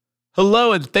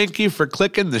Hello, and thank you for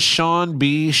clicking the Sean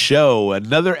B. Show,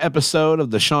 another episode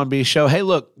of the Sean B. Show. Hey,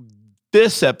 look,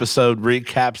 this episode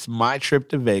recaps my trip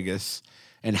to Vegas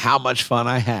and how much fun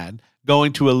I had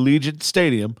going to Allegiant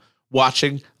Stadium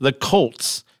watching the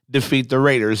Colts defeat the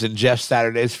Raiders in Jeff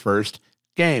Saturday's first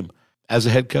game as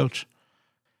a head coach.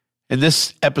 And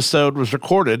this episode was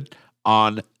recorded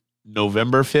on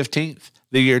November 15th,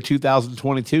 the year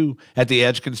 2022 at the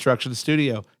Edge Construction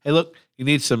Studio. Hey, look, you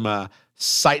need some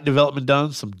site development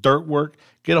done, some dirt work,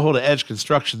 get a hold of Edge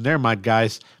Construction. They're my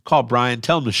guys. Call Brian.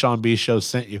 Tell him the Sean B. Show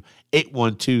sent you.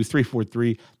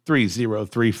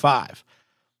 812-343-3035.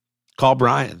 Call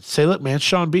Brian. Say, look, man,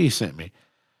 Sean B. sent me.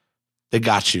 They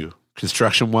got you.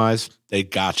 Construction-wise, they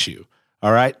got you.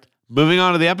 All right? Moving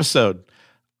on to the episode.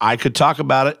 I could talk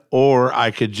about it, or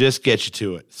I could just get you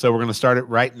to it. So we're going to start it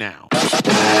right now.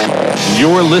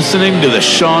 You're listening to the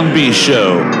Sean B.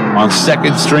 Show on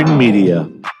Second String Media.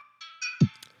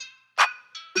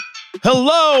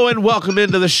 Hello and welcome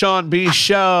into the Sean B.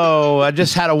 Show. I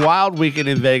just had a wild weekend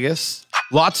in Vegas.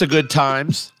 Lots of good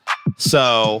times.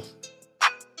 So,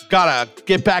 gotta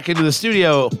get back into the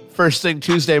studio first thing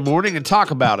Tuesday morning and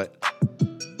talk about it.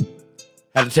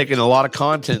 Had to take in a lot of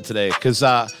content today because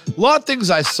a lot of things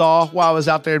I saw while I was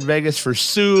out there in Vegas for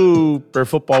Super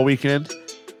Football Weekend.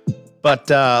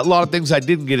 But a lot of things I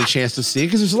didn't get a chance to see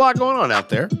because there's a lot going on out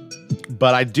there.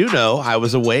 But I do know I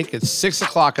was awake at 6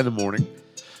 o'clock in the morning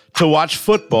to watch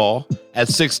football at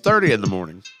 6:30 in the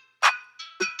morning.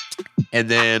 And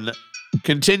then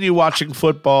continue watching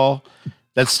football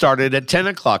that started at 10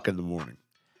 o'clock in the morning.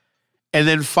 And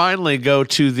then finally go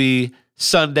to the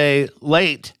Sunday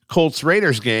late Colts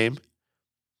Raiders game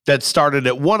that started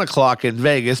at 1 o'clock in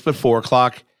Vegas, but 4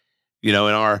 o'clock, in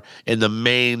the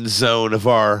main zone of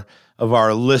our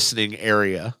listening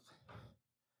area.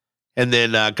 And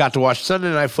then got to watch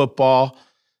Sunday Night Football.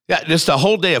 Yeah, just a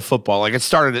whole day of football. Like it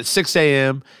started at 6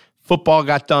 a.m. Football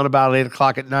got done about 8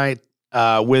 o'clock at night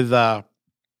with the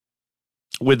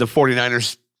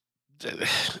 49ers.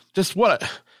 Just what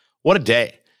a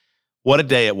day. What a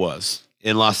day it was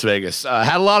in Las Vegas.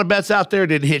 Had a lot of bets out there,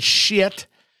 didn't hit shit.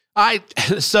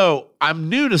 So I'm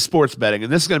new to sports betting,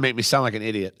 and this is going to make me sound like an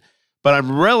idiot, but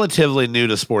I'm relatively new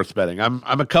to sports betting. I'm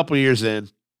a couple years in,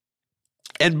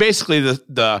 and basically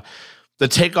the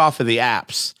takeoff of the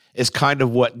apps is kind of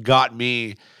what got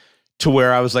me to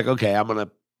where I was like, okay, I'm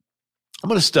gonna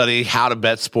study how to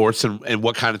bet sports and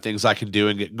what kind of things I can do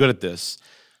and get good at this.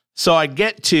 So I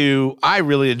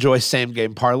really enjoy same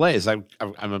game parlays.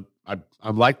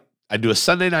 I do a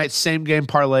Sunday night same game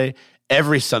parlay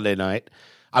every Sunday night.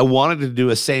 I wanted to do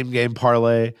a same game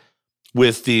parlay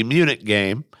with the Munich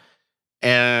game,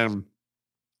 and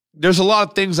there's a lot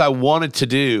of things I wanted to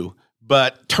do.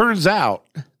 But turns out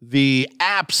the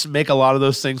apps make a lot of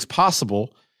those things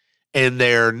possible, and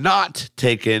they're not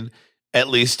taken, at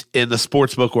least in the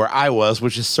sportsbook where I was,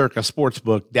 which is Circa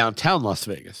Sportsbook, downtown Las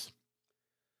Vegas.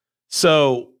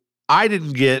 So I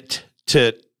didn't get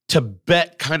to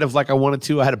bet kind of like I wanted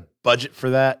to. I had a budget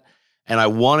for that, and I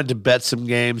wanted to bet some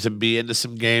games and be into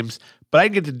some games, but I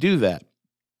didn't get to do that.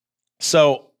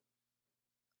 So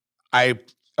I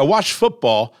watched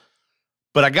football,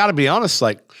 but I got to be honest,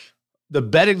 like, the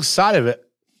betting side of it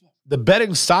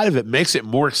makes it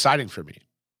more exciting for me.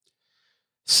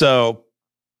 So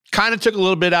kind of took a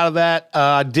little bit out of that.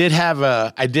 I did have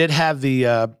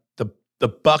the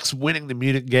Bucks winning the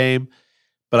Munich game,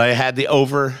 but I had the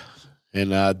over,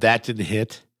 and that didn't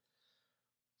hit.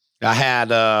 I had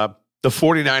the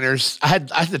 49ers. I had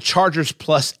the Chargers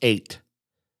 +8,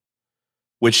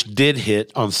 which did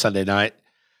hit on Sunday night,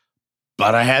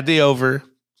 but I had the over.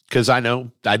 Because I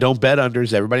know I don't bet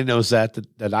unders. Everybody knows that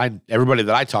everybody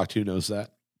that I talk to knows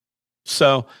that.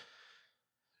 So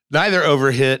neither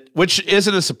over hit, which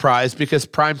isn't a surprise because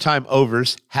primetime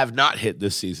overs have not hit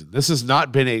this season. This has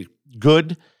not been a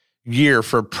good year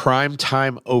for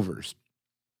primetime overs.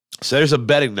 So there's a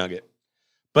betting nugget.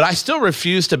 But I still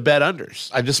refuse to bet unders.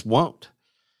 I just won't.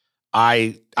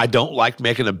 I don't like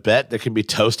making a bet that can be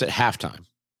toast at halftime.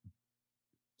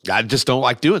 I just don't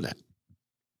like doing that.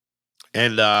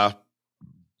 And,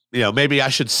 maybe I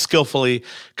should skillfully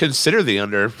consider the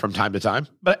under from time to time,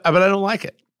 but I don't like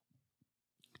it.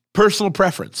 Personal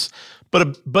preference,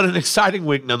 but an exciting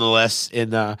week nonetheless in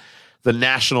the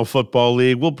National Football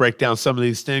League. We'll break down some of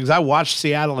these things. I watched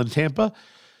Seattle and Tampa.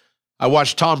 I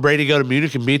watched Tom Brady go to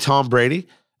Munich and be Tom Brady.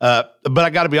 But I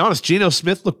got to be honest, Geno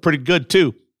Smith looked pretty good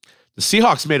too. The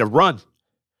Seahawks made a run.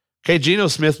 Okay, Geno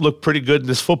Smith looked pretty good in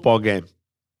this football game.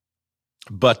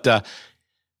 But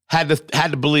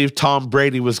had to believe Tom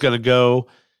Brady was going to go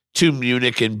to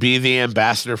Munich and be the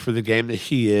ambassador for the game that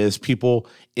he is. People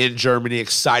in Germany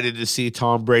excited to see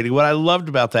Tom Brady. What I loved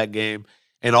about that game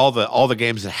and all the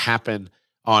games that happen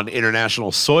on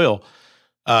international soil,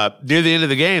 near the end of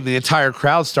the game, the entire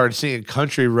crowd started singing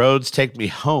Country Roads Take Me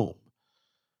Home.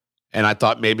 And I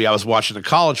thought maybe I was watching a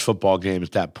college football game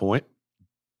at that point.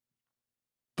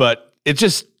 But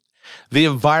the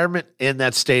environment in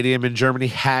that stadium in Germany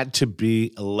had to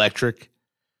be electric.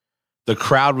 The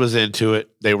crowd was into it.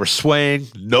 They were swaying.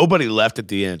 Nobody left at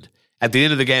the end. At the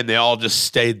end of the game, they all just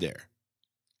stayed there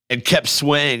and kept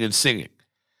swaying and singing.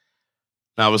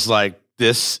 And I was like,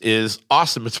 this is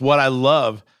awesome. It's what I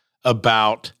love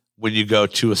about when you go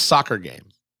to a soccer game.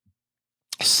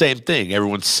 Same thing.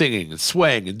 Everyone's singing and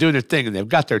swaying and doing their thing, and they've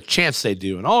got their chants they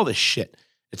do and all this shit.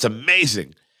 It's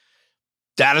amazing.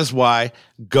 That is why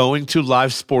going to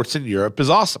live sports in Europe is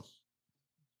awesome.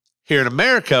 Here in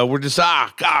America, we're just,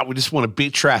 we just want to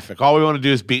beat traffic. All we want to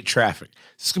do is beat traffic.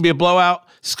 It's going to be a blowout.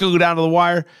 It's going to go down to the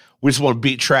wire. We just want to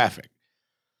beat traffic.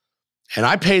 And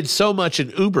I paid so much in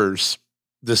Ubers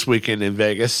this weekend in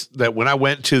Vegas that when I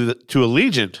went to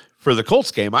Allegiant for the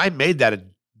Colts game, I made that a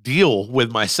deal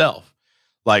with myself.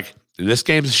 Like, this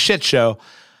game's a shit show.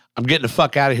 I'm getting the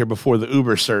fuck out of here before the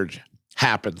Uber surge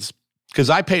happens. Because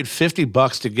I paid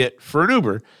 $50 to get for an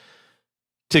Uber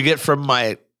to get from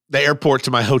the airport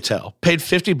to my hotel. Paid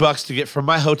 $50 to get from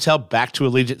my hotel back to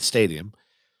Allegiant Stadium.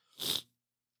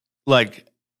 Like,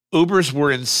 Ubers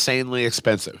were insanely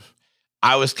expensive.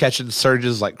 I was catching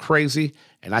surges like crazy,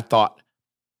 and I thought,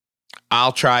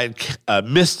 I'll try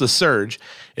and miss the surge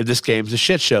if this game's a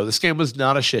shit show. This game was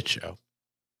not a shit show.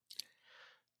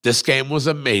 This game was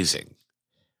amazing.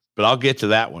 But I'll get to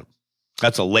that one.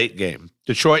 That's a late game.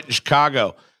 Detroit and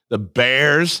Chicago. The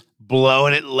Bears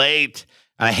blowing it late.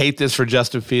 And I hate this for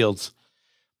Justin Fields.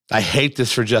 I hate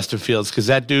this for Justin Fields because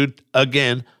that dude,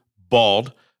 again,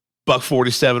 balled.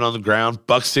 $147 on the ground,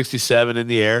 $167 in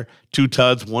the air, 2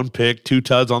 tuds, 1 pick, 2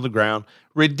 tuds on the ground.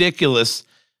 Ridiculous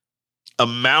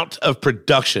amount of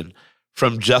production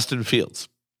from Justin Fields.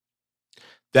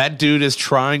 That dude is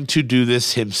trying to do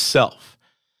this himself.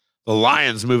 The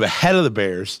Lions move ahead of the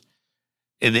Bears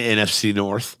in the NFC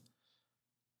North.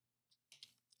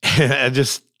 And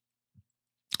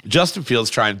Justin Fields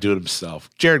trying to do it himself.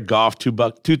 Jared Goff,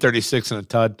 $236 and a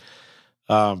tud.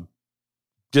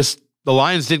 The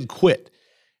Lions didn't quit.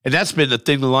 And that's been the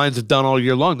thing the Lions have done all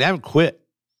year long. They haven't quit.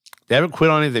 They haven't quit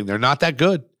on anything. They're not that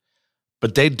good.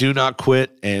 But they do not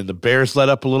quit. And the Bears let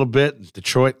up a little bit.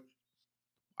 Detroit,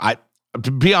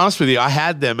 to be honest with you, I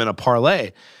had them in a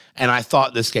parlay. And I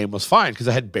thought this game was fine because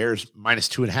I had Bears minus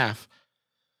 2.5.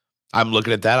 I'm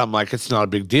looking at that. I'm like, it's not a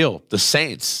big deal. The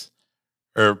Saints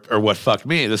or what fucked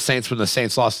me. The Saints, when the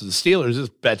Saints lost to the Steelers, this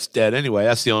bet's dead anyway.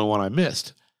 That's the only one I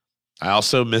missed. I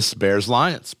also missed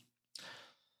Bears-Lions.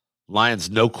 Lions,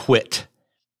 no quit.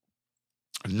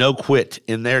 No quit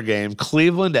in their game.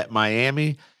 Cleveland at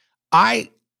Miami. I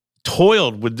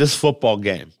toiled with this football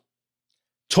game.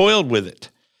 Toiled with it.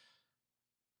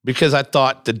 Because I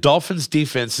thought the Dolphins'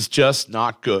 defense is just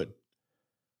not good.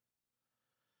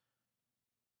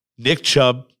 Nick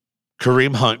Chubb,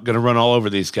 Kareem Hunt, going to run all over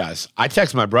these guys. I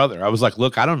texted my brother. I was like,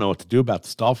 look, I don't know what to do about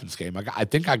this Dolphins game. I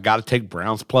think I got to take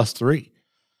Browns +3.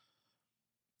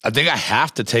 I think I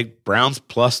have to take Browns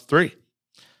 +3.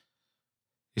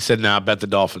 He said, nah, bet the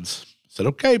Dolphins. I said,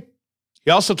 okay.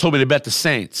 He also told me to bet the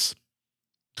Saints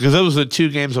because those were the 2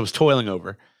 games I was toiling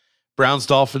over. Browns,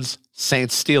 Dolphins,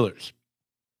 Saints, Steelers.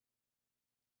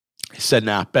 He said,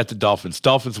 nah, bet the Dolphins.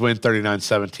 Dolphins win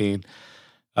 39-17.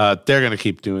 They're going to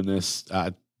keep doing this.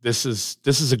 This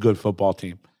is a good football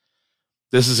team.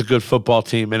 This is a good football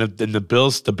team. And the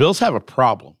Bills have a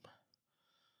problem.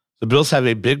 The Bills have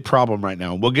a big problem right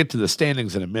now. We'll get to the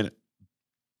standings in a minute.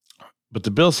 But the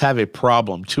Bills have a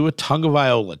problem. Tua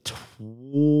Tagovailoa,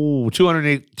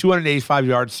 285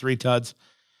 yards, 3 tuds,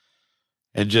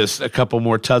 and just a couple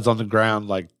more tuds on the ground.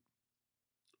 Like,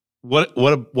 what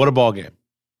a ball game.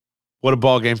 What a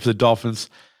ball game for the Dolphins.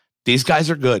 These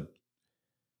guys are good.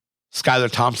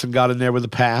 Skylar Thompson got in there with a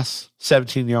pass,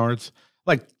 17 yards.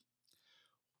 Like,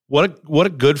 what a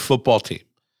good football team.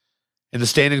 And the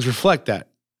standings reflect that.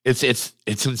 It's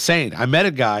insane. I met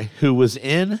a guy who was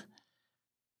in,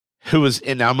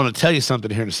 now I'm going to tell you something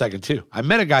here in a second too. I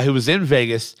met a guy who was in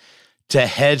Vegas to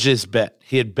hedge his bet.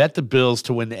 He had bet the Bills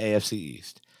to win the AFC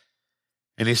East.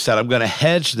 And he said, I'm going to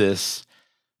hedge this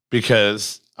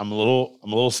because I'm a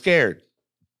little scared.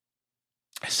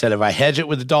 I said, if I hedge it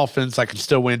with the Dolphins, I can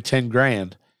still win 10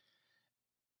 grand.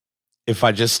 If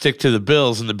I just stick to the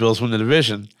Bills and the Bills win the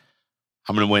division,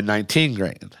 I'm going to win 19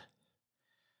 grand.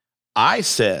 I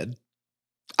said,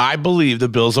 I believe the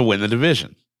Bills will win the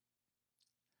division.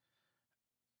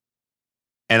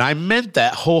 And I meant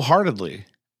that wholeheartedly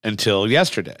until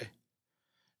yesterday.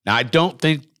 Now,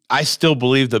 I still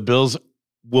believe the Bills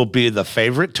will be the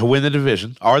favorite to win the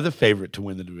division,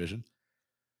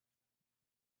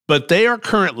 but they are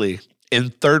currently in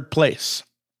third place.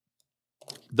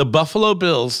 The Buffalo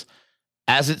Bills,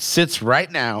 as it sits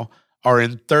right now, are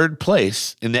in third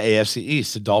place in the AFC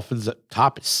East. The Dolphins at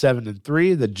top at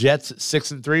 7-3, the Jets at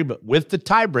 6-3, but with the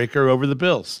tiebreaker over the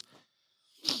Bills.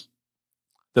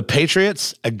 The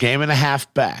Patriots, a game and a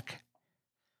half back.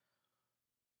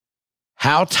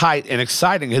 How tight and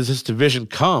exciting has this division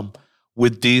come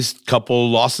with these couple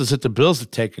losses that the Bills have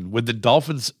taken, with the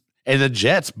Dolphins and the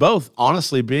Jets both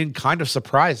honestly being kind of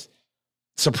surprises,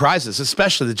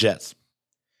 especially the Jets.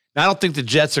 Now, I don't think the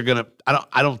Jets are going to –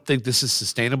 I don't think this is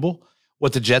sustainable,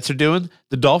 what the Jets are doing.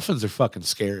 The Dolphins are fucking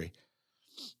scary.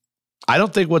 I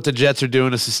don't think what the Jets are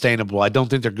doing is sustainable. I don't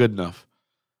think they're good enough.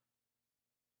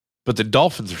 But the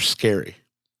Dolphins are scary.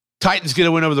 Titans get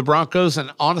a win over the Broncos,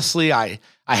 and honestly, I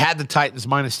had the Titans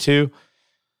 -2.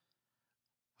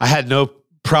 I had no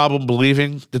problem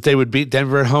believing that they would beat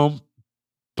Denver at home,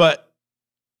 but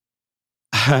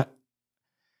I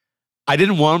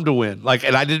didn't want them to win.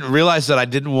 And I didn't realize that I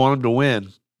didn't want them to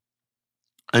win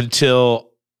until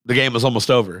the game was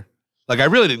almost over. I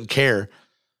really didn't care,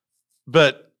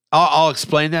 but I'll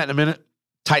explain that in a minute.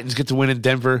 Titans get to win in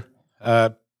Denver.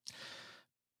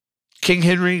 King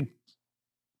Henry,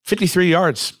 53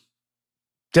 yards.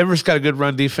 Denver's got a good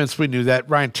run defense. We knew that.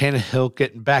 Ryan Tannehill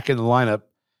getting back in the lineup,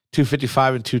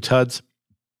 255 and 2 tuds.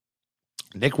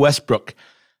 Nick Westbrook,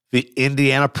 the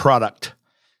Indiana product,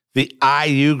 the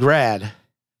IU grad,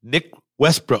 Nick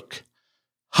Westbrook,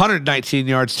 119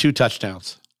 yards, 2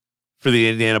 touchdowns for the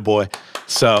Indiana boy.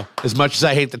 So as much as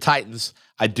I hate the Titans,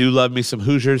 I do love me some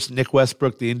Hoosiers. Nick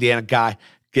Westbrook, the Indiana guy,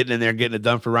 getting in there, getting it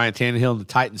done for Ryan Tannehill, and the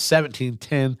Titans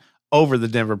 17-10 over the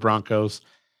Denver Broncos.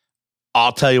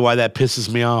 I'll tell you why that pisses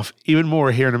me off even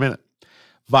more here in a minute.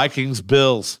 Vikings,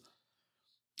 Bills.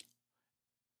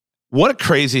 What a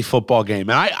crazy football game.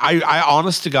 And I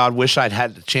honest to God, wish I'd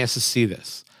had the chance to see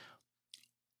this.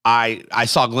 I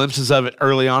saw glimpses of it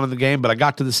early on in the game, but I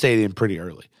got to the stadium pretty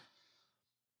early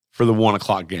for the 1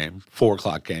 o'clock game, 4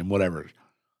 o'clock game, whatever.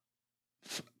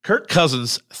 Kirk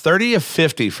Cousins, 30 of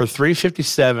 50 for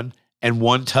 357 and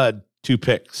 1 tud, 2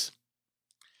 picks.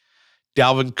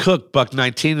 Dalvin Cook,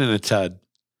 $119 and a tud.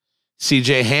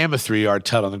 C.J. Ham, a 3-yard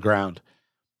tud on the ground.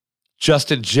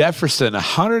 Justin Jefferson,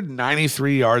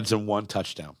 193 yards and 1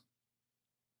 touchdown.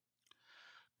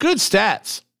 Good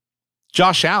stats.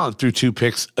 Josh Allen threw 2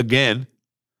 picks again.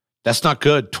 That's not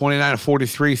good. 29 of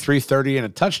 43, 330 and a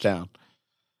touchdown.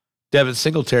 Devin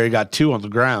Singletary got 2 on the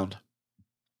ground.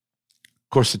 Of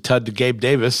course, the tud to Gabe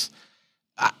Davis.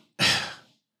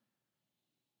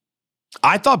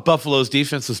 I thought Buffalo's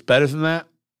defense was better than that.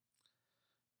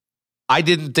 I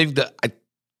didn't think that.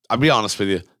 I'll be honest with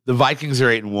you. The Vikings are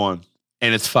 8-1,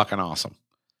 and it's fucking awesome.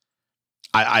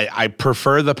 I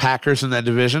prefer the Packers in that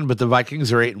division, but the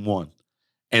Vikings are 8-1,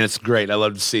 and it's great. I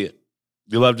love to see it.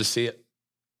 You love to see it.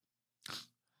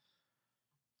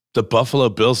 The Buffalo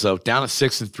Bills, though, down at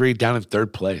 6-3, down in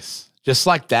third place. Just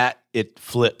like that, it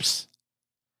flips.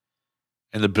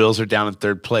 And the Bills are down in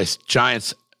third place.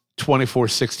 Giants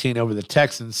 24-16 over the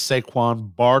Texans.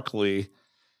 Saquon Barkley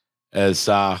as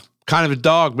kind of a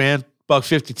dog, man.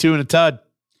 $152 and a tud.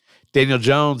 Daniel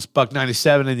Jones,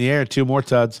 $197 in the air, 2 more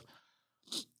tuds.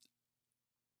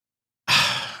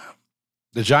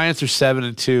 The Giants are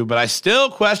 7-2, but I still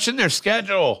question their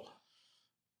schedule.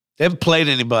 They haven't played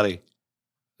anybody.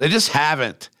 They just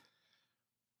haven't.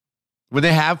 When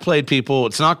they have played people,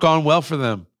 it's not gone well for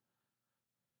them.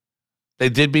 They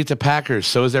did beat the Packers.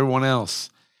 So is everyone else.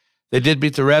 They did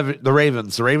beat the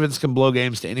Ravens. The Ravens can blow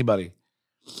games to anybody.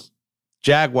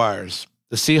 Jaguars.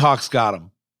 The Seahawks got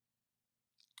them.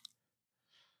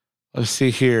 Let's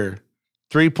see here.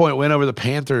 3-point win over the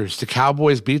Panthers. The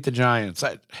Cowboys beat the Giants.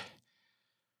 It's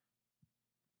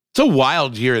a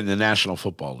wild year in the National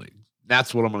Football League.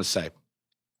 That's what I'm going to say.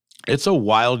 It's a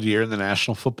wild year in the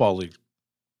National Football League.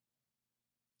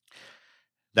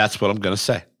 That's what I'm going to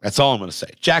say. That's all I'm going to say.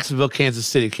 Jacksonville, Kansas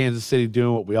City. Kansas City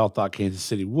doing what we all thought Kansas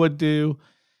City would do.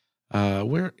 There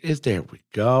we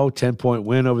go. 10-point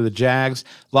win over the Jags.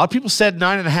 A lot of people said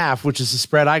 9.5, which is the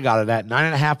spread I got it at.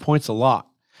 9.5 points a lot.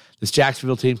 This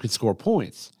Jacksonville team can score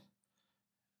points.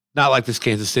 Not like this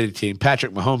Kansas City team.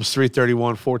 Patrick Mahomes,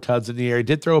 331, 4 tuds in the air. He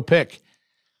did throw a pick.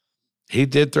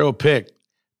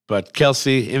 But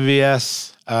Kelsey,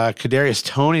 MVS, Kadarius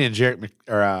Toney, and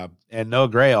and Noah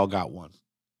Gray all got one.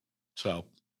 So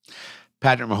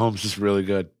Patrick Mahomes is really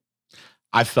good.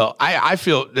 I feel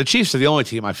the Chiefs are the only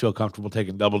team I feel comfortable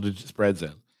taking double-digit spreads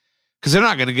in. because they're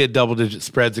not going to get double-digit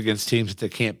spreads against teams that they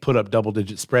can't put up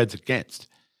double-digit spreads against.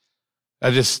 I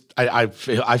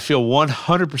feel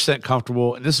 100%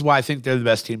 comfortable, and this is why I think they're the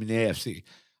best team in the AFC.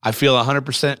 I feel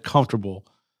 100% comfortable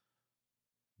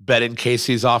betting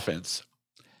KC's offense.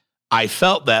 I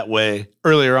felt that way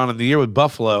earlier on in the year with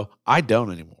Buffalo. I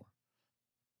don't anymore.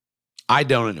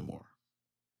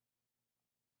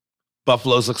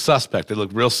 Buffalo's look suspect. They look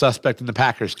real suspect in the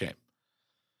Packers game.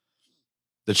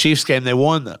 The Chiefs game, they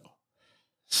won, though.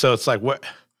 So it's like, what?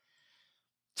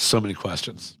 So many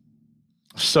questions.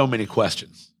 So many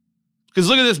questions. Because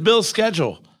look at this Bills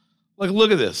schedule.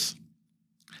 Look at this.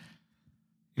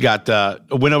 You got a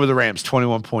win over the Rams,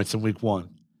 21 points in week 1.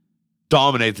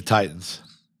 Dominate the Titans.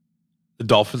 The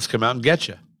Dolphins come out and get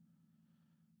you.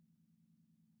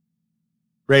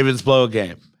 Ravens blow a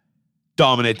game.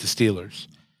 Dominate the Steelers.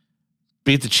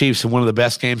 Beat the Chiefs in one of the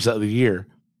best games of the year.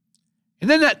 And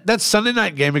then that Sunday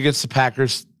night game against the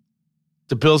Packers,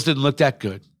 the Bills didn't look that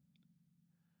good.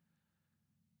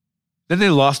 Then they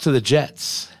lost to the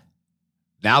Jets.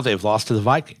 Now they've lost to the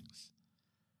Vikings.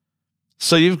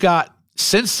 So you've got,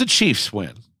 since the Chiefs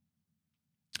win,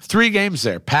 3 games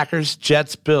there. Packers,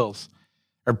 Jets, Bills.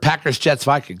 Or Packers, Jets,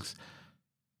 Vikings.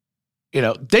 You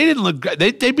know, they didn't look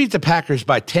great. They beat the Packers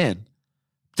by 10.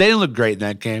 They didn't look great in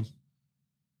that game.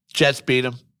 Jets beat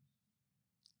them.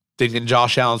 Thinking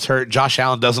Josh Allen's hurt. Josh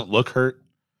Allen doesn't look hurt.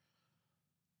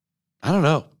 I don't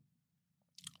know.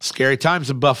 Scary times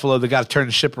in Buffalo. They got to turn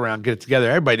the ship around, get it together.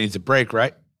 Everybody needs a break,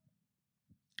 right?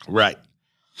 Right.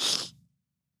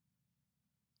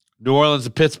 New Orleans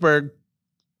and Pittsburgh.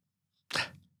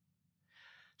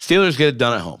 Steelers get it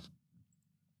done at home.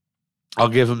 I'll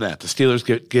give them that. The Steelers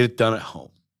get it done at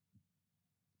home.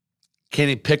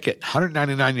 Kenny Pickett,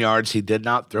 199 yards. He did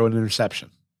not throw an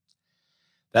interception.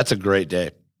 That's a great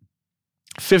day.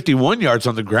 51 yards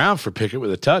on the ground for Pickett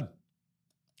with a tud.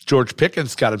 George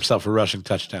Pickens got himself a rushing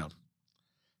touchdown.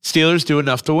 Steelers do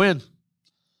enough to win.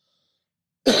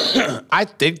 I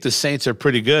think the Saints are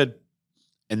pretty good.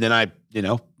 And then I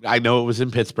know it was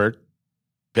in Pittsburgh.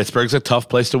 Pittsburgh's a tough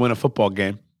place to win a football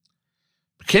game.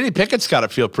 But Kenny Pickett's got to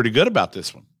feel pretty good about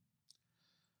this one.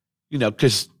 You know,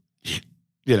 because,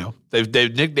 you know,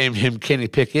 they've nicknamed him Kenny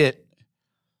Pickett.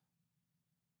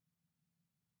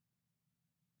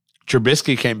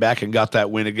 Trubisky came back and got that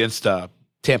win against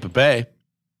Tampa Bay.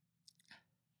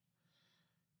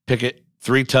 Pickett,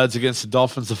 3 tuds against the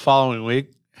Dolphins the following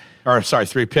week.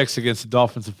 3 picks against the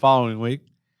Dolphins the following week.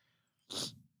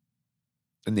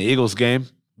 In the Eagles game,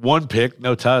 1 pick,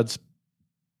 no tuds.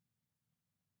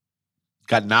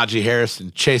 Got Najee Harris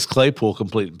and Chase Claypool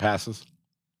completing passes.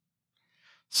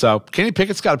 So Kenny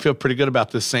Pickett's got to feel pretty good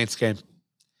about this Saints game.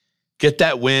 Get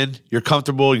that win. You're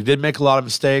comfortable. You did make a lot of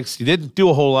mistakes. You didn't do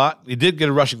a whole lot. You did get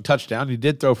a rushing touchdown. You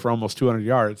did throw for almost 200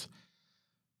 yards.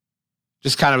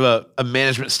 Just kind of a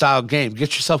management style game.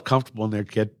 Get yourself comfortable in there,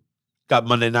 kid. Got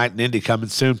Monday night in Indy coming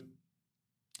soon.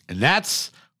 And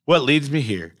that's what leads me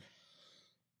here.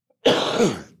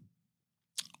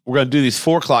 We're going to do these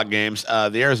 4 o'clock games.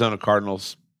 The Arizona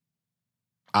Cardinals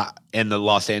and the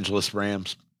Los Angeles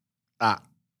Rams. The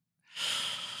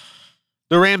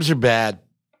Rams are bad.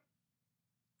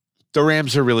 The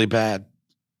Rams are really bad.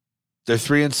 They're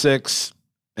 3-6,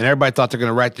 and everybody thought they're going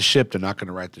to right the ship. They're not going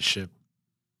to right the ship.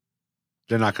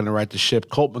 They're not going to right the ship.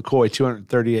 Colt McCoy,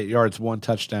 238 yards, 1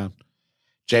 touchdown.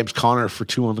 James Conner for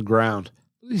 2 on the ground.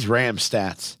 These Rams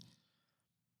stats.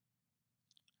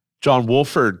 John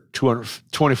Wolford, 24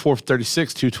 for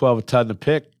 36, 212, a tud and a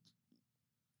pick.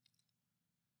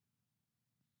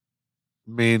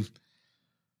 I mean,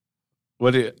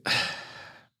 what do you...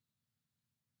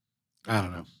 I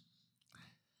don't know.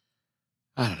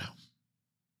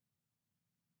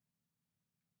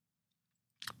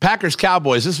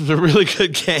 Packers-Cowboys, this was a really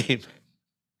good game.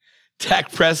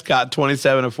 Dak Prescott,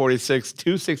 27 of 46,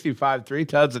 265, 3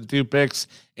 tuds and 2 picks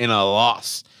in a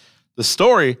loss. The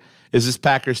story is this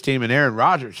Packers team and Aaron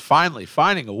Rodgers finally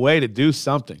finding a way to do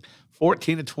something.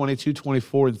 14 of 22,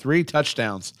 24, and 3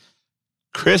 touchdowns.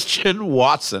 Christian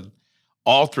Watson,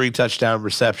 all 3 touchdown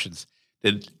receptions.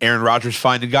 Did Aaron Rodgers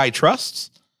find a guy he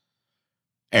trusts?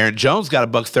 Aaron Jones got a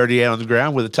 $138 on the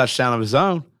ground with a touchdown of his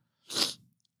own.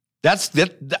 That's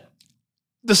the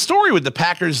story with the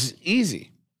Packers is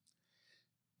easy.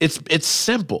 It's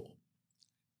simple.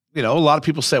 You know, a lot of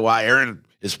people say, well, Aaron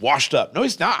is washed up. No,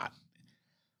 he's not.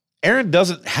 Aaron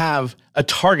doesn't have a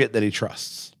target that he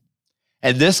trusts.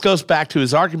 And this goes back to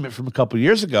his argument from a couple of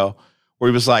years ago where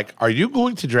he was like, are you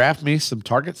going to draft me some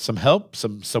targets, some help,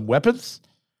 some weapons?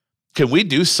 Can we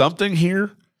do something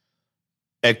here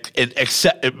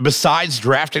except besides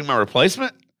drafting my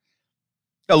replacement?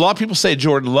 A lot of people say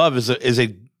Jordan Love is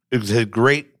a is a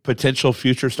great potential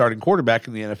future starting quarterback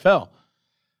in the NFL.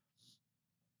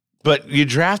 But you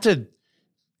drafted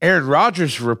Aaron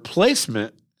Rodgers'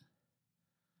 replacement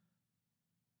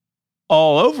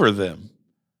all over them.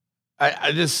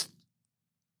 I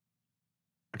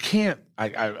can't.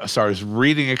 Sorry, I was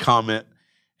reading a comment,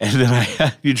 and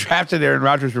then you drafted Aaron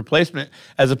Rodgers' replacement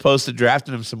as opposed to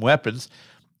drafting him some weapons.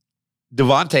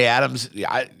 Devontae Adams,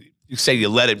 you say you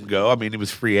let him go. I mean, he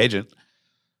was free agent.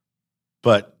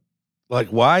 But, like,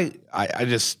 why?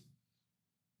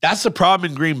 That's the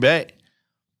problem in Green Bay.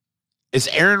 It's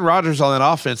Aaron Rodgers on that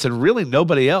offense and really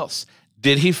nobody else.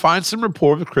 Did he find some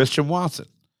rapport with Christian Watson?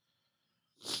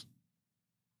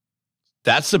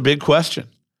 That's the big question.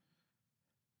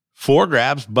 4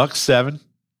 grabs, buck 7,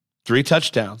 3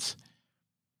 touchdowns.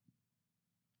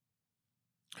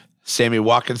 Sammy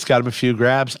Watkins got him a few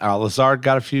grabs. Al Lazard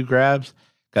got a few grabs.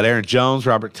 Got Aaron Jones,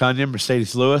 Robert Tonyan,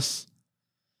 Mercedes Lewis.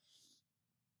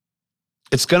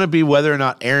 It's going to be whether or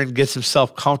not Aaron gets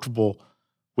himself comfortable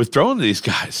with throwing to these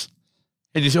guys.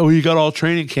 And you say, you got all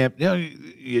training camp.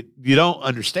 You don't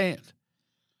understand.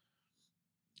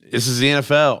 This is the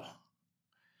NFL.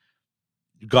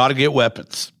 You got to get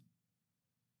weapons.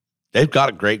 They've got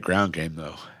a great ground game,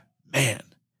 though. Man.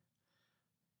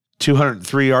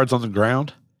 203 yards on the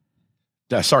ground.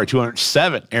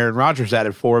 207. Aaron Rodgers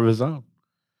added 4 of his own.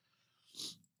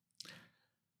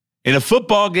 In a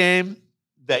football game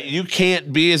that you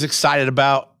can't be as excited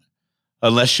about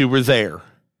unless you were there.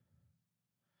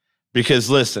 Because,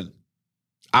 listen,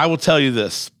 I will tell you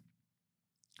this.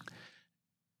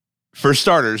 For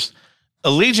starters,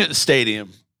 Allegiant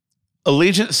Stadium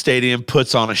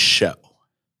puts on a show.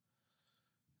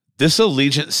 This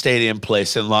Allegiant Stadium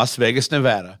place in Las Vegas,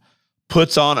 Nevada,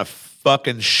 puts on a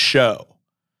fucking show.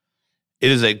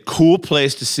 It is a cool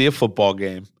place to see a football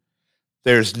game.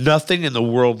 There's nothing in the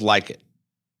world like it.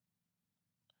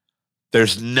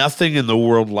 There's nothing in the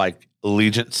world like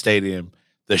Allegiant Stadium.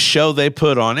 The show they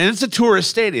put on, and it's a tourist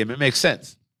stadium. It makes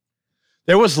sense.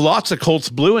 There was lots of Colts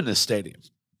blue in this stadium.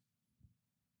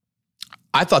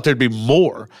 I thought there'd be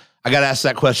more. I got asked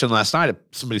that question last night.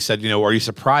 Somebody said, are you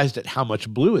surprised at how much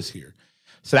blue is here?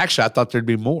 I said, actually, I thought there'd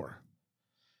be more.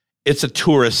 It's a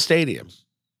tourist stadium.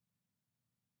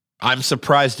 I'm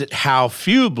surprised at how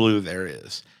few blue there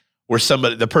is. Where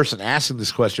the person asking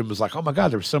this question was like, oh my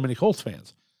God, there were so many Colts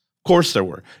fans. Of course there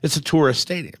were. It's a tourist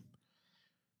stadium.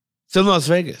 It's in Las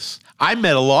Vegas. I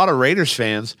met a lot of Raiders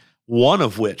fans, one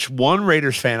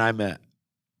Raiders fan I met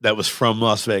that was from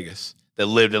Las Vegas, that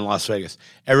lived in Las Vegas.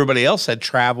 Everybody else had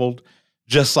traveled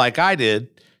just like I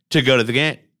did to go to the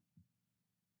game.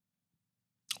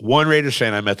 One Raiders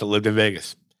fan I met that lived in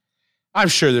Vegas. I'm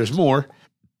sure there's more,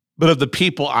 but of the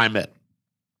people I met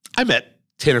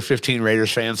 10 or 15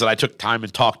 Raiders fans that I took time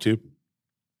and talked to.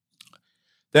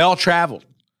 They all traveled.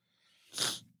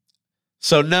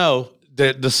 So no,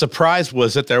 the surprise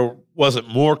was that there wasn't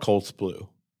more Colts blue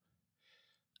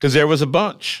because there was a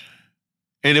bunch,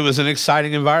 and it was an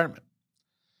exciting environment.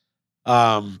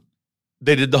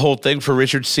 They did the whole thing for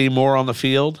Richard Seymour on the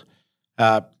field.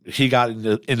 He got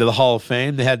into the Hall of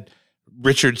Fame. They had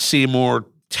Richard Seymour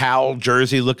towel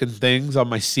jersey looking things on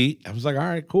my seat. I was like, all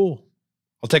right, cool.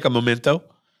 I'll take a memento.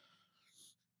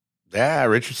 Yeah,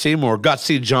 Richard Seymour. Got to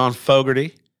see John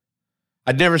Fogerty.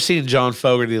 I'd never seen John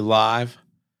Fogerty live.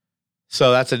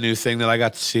 So that's a new thing that I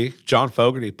got to see. John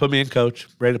Fogerty. Put me in, coach.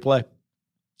 Ready to play.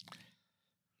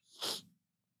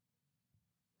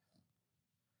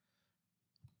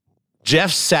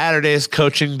 Jeff Saturday's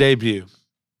coaching debut.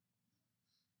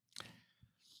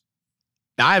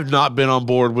 Now, I have not been on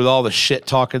board with all the shit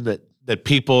talking that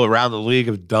people around the league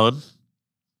have done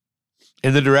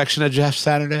in the direction of Jeff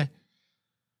Saturday.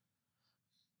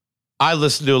 I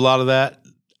listen to a lot of that.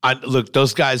 Look,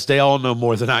 those guys, they all know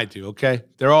more than I do, okay?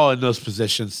 They're all in those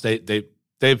positions.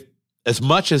 They've as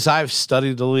much as I've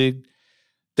studied the league,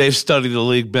 they've studied the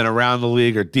league, been around the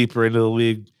league or deeper into the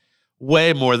league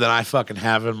way more than I fucking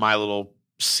have in my little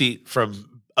seat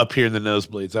from up here in the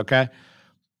nosebleeds, okay?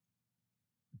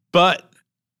 But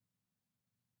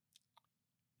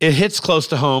it hits close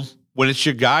to home when it's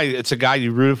your guy. It's a guy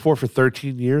you rooted for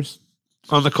 13 years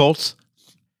on the Colts.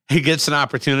 He gets an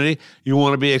opportunity. You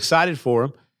want to be excited for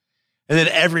him. And then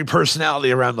every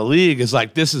personality around the league is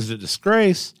like, this is a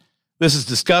disgrace. This is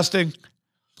disgusting.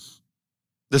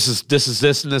 This is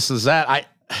this and this is that.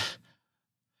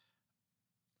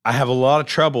 I have a lot of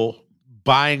trouble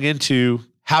buying into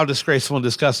how disgraceful and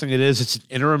disgusting it is. It's an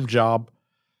interim job.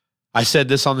 I said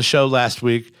this on the show last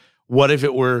week. What if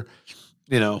it were,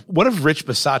 what if Rich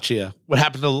Bisaccia, what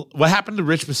happened to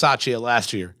Rich Bisaccia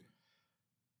last year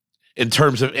in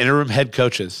terms of interim head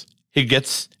coaches? He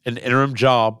gets an interim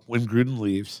job when Gruden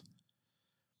leaves.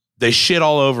 They shit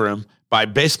all over him by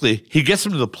basically, he gets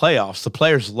them to the playoffs. The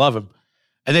players love him.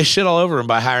 And they shit all over him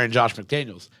by hiring Josh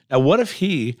McDaniels. Now, what if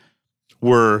he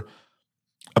were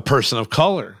a person of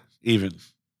color, even?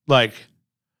 Like,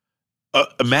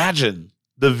 imagine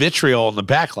the vitriol and the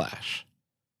backlash.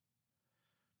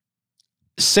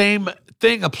 Same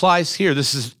thing applies here.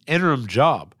 This is an interim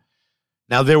job.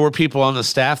 Now, there were people on the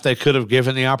staff they could have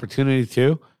given the opportunity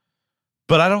to,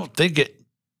 but I don't think it.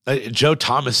 Joe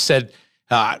Thomas said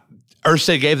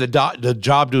Irsay gave the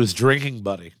job to his drinking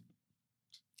buddy.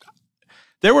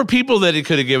 There were people that he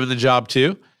could have given the job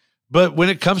to, but when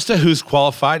it comes to who's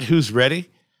qualified, who's ready,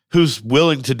 who's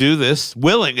willing to do this,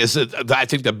 willing is, I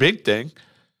think, the big thing.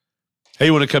 Hey,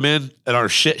 you want to come in at our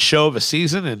shit show of a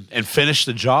season and finish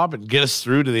the job and get us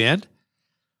through to the end?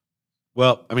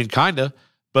 Well, I mean, kind of,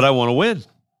 but I want to win.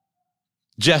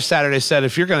 Jeff Saturday said,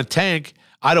 if you're going to tank,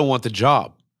 I don't want the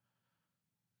job.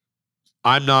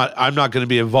 I'm not going to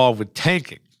be involved with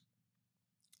tanking.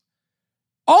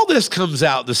 All this comes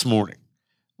out this morning.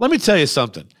 Let me tell you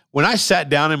something. When I sat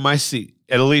down in my seat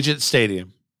at Allegiant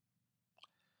Stadium,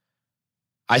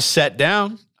 I sat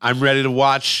down. I'm ready to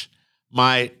watch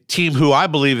my team, who I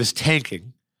believe is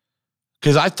tanking,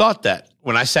 because I thought that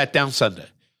when I sat down Sunday.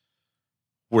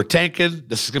 We're tanking.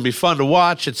 This is going to be fun to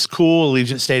watch. It's cool.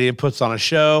 Allegiant Stadium puts on a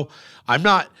show. I'm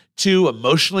not too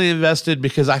emotionally invested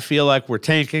because I feel like we're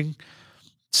tanking.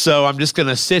 So I'm just going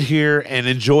to sit here and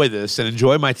enjoy this and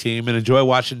enjoy my team and enjoy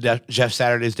watching Jeff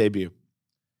Saturday's debut.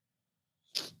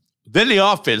 Then the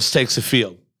offense takes the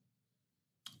field.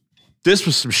 This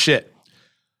was some shit.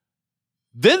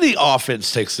 Then the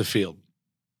offense takes the field.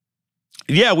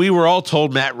 Yeah, we were all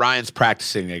told Matt Ryan's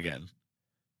practicing again.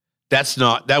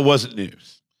 That wasn't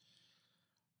news.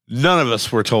 None of us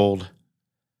were told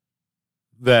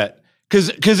that,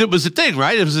 because it was a thing,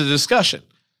 right? It was a discussion.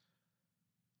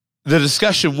 The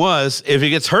discussion was, if he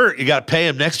gets hurt, you got to pay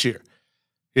him next year.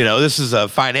 You know, this is a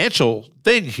financial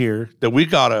thing here that we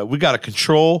gotta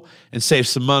control and save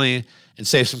some money and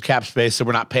save some cap space, so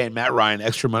we're not paying Matt Ryan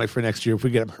extra money for next year if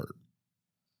we get him hurt.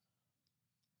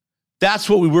 That's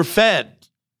what we were fed.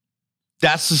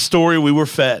 That's the story we were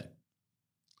fed.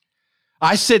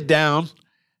 I sit down,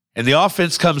 and the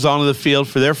offense comes onto the field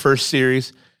for their first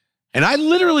series, and I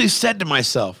literally said to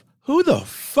myself, who the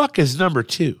fuck is number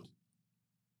 2?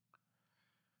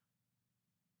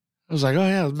 I was like, oh,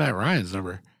 yeah, it's Matt Ryan's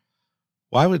number.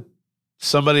 Why would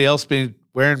somebody else be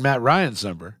wearing Matt Ryan's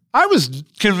number? I was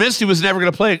convinced he was never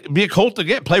going to be a Colt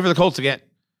again, play for the Colts again.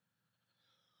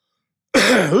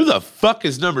 Who the fuck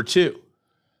is number 2?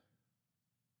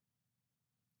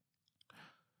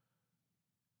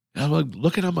 And I'm like,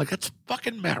 looking, I'm like, that's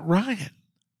fucking Matt Ryan.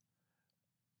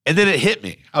 And then it hit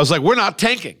me. I was like, we're not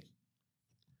tanking.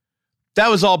 That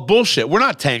was all bullshit. We're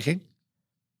not tanking.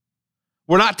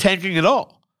 We're not tanking at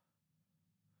all.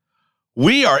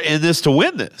 We are in this to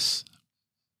win this.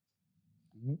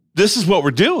 This is what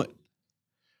we're doing.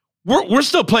 We're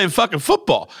still playing fucking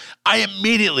football. I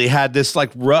immediately had this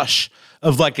like rush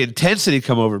of like intensity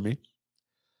come over me.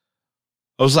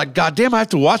 I was like, God damn, I have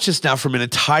to watch this now from an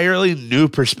entirely new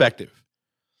perspective.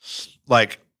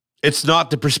 Like, it's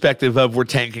not the perspective of we're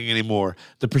tanking anymore.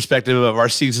 The perspective of our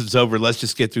season's over. Let's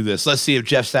just get through this. Let's see if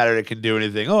Jeff Saturday can do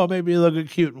anything. Oh, maybe he'll look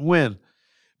cute and win.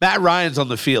 Matt Ryan's on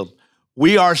the field.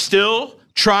 We are still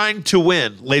trying to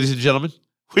win, ladies and gentlemen.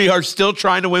 We are still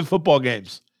trying to win football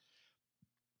games.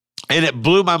 And it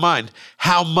blew my mind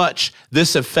how much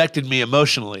this affected me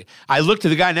emotionally. I looked at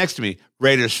the guy next to me,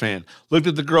 Raiders fan. Looked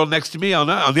at the girl next to me on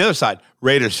the other side,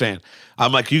 Raiders fan.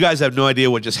 I'm like, you guys have no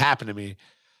idea what just happened to me.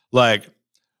 Like,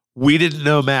 we didn't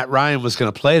know Matt Ryan was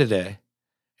going to play today.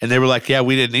 And they were like, yeah,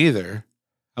 we didn't either.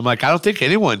 I'm like, I don't think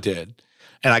anyone did.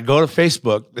 And I go to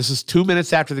Facebook. This is 2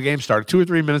 minutes after the game started, 2 or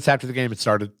 3 minutes after the game had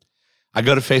started. I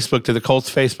go to Facebook, to the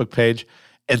Colts Facebook page,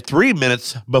 and 3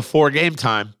 minutes before game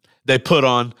time, they put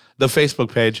on the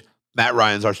Facebook page, Matt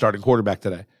Ryan's our starting quarterback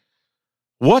today.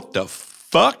 What the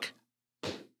fuck?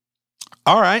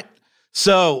 All right.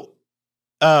 So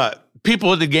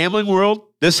people in the gambling world,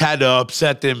 this had to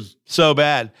upset them so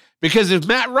bad. Because if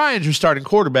Matt Ryan's your starting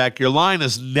quarterback, your line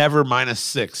is never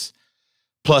 -6.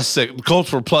 +6. The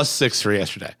Colts were +6 for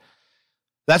yesterday.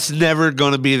 That's never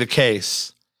going to be the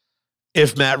case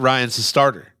if Matt Ryan's the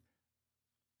starter.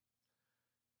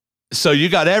 So you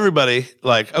got everybody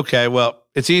like, okay, well,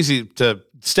 it's easy to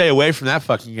stay away from that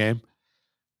fucking game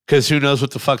because who knows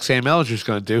what the fuck Sam Ellinger's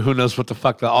going to do? Who knows what the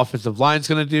fuck the offensive line's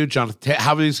going to do? Jonathan,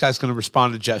 how are these guys going to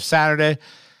respond to Jeff Saturday?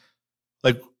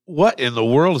 Like, what in the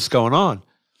world is going on?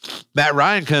 Matt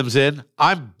Ryan comes in.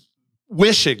 I'm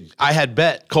wishing I had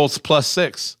bet Colts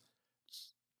 +6.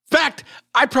 In fact,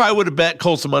 I probably would have bet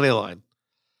Colts money line.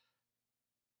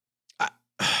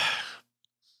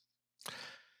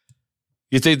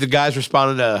 You think the guys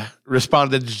responded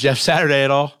to Jeff Saturday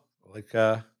at all?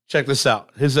 Check this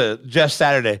out. Here's a Jeff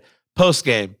Saturday post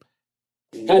game.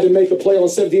 Had to make a play on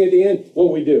 17 at the end.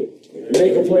 What we do?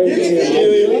 Make a play at the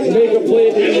end. Make a play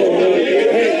at the end.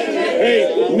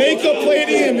 Hey, make a play at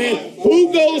the end, man.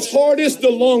 Who goes hardest the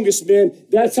longest, man?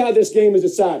 That's how this game is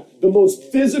decided. The most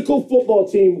physical football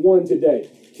team won today.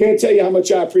 Can't tell you how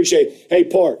much I appreciate it. Hey,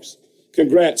 Parks,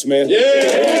 congrats, man.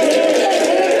 Yeah.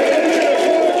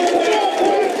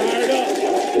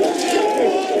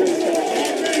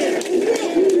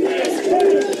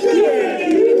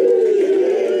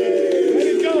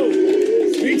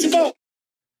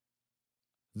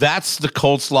 That's the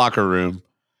Colts locker room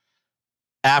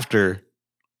after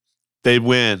they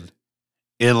win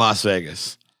in Las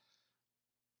Vegas.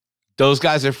 Those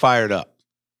guys are fired up.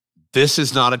 This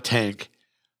is not a tank.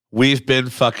 We've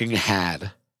been fucking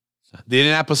had. The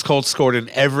Indianapolis Colts scored in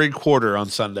every quarter on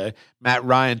Sunday. Matt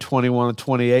Ryan,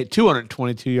 21-28,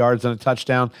 222 yards and a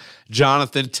touchdown.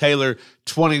 Jonathan Taylor,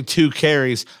 22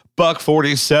 carries,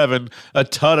 $147, a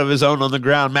ton of his own on the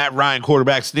ground. Matt Ryan,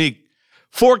 quarterback sneak.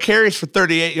 4 carries for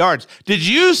 38 yards. Did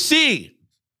you see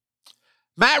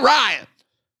Matt Ryan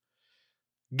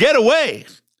get away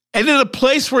and in a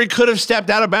place where he could have stepped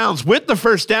out of bounds with the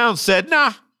first down said,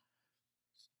 nah,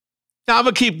 I'm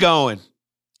going to keep going.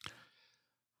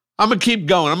 I'm going to keep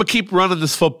going. I'm going to keep running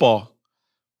this football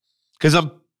because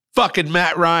I'm fucking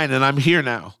Matt Ryan and I'm here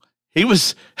now. He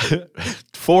was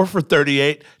 4 for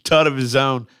 38, ton of his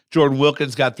own. Jordan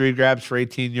Wilkins got 3 grabs for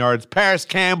 18 yards. Paris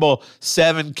Campbell,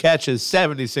 7 catches,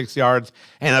 76 yards,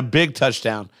 and a big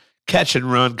touchdown. Catch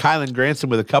and run. Kylan Granson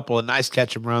with a couple of nice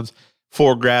catch and runs.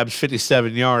 4 grabs,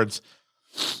 57 yards.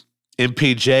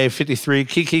 MPJ, 53.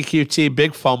 Kiki QT,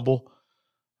 big fumble.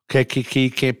 Okay, Kiki,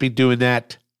 can't be doing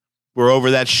that. We're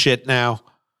over that shit now.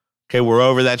 Okay, we're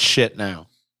over that shit now.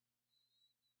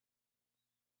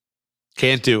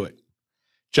 Can't do it.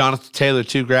 Jonathan Taylor,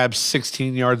 2 grabs,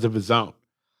 16 yards of his own.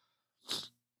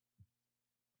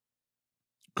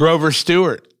 Grover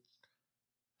Stewart,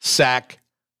 sack.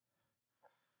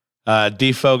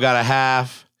 Defoe got a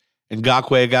half.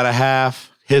 Ngakoue got a half.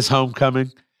 His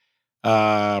homecoming. Who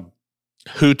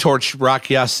torched Rock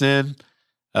Ya-Sin?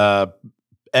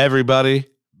 Everybody,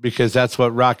 because that's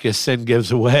what Rock Ya-Sin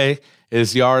gives away,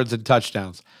 is yards and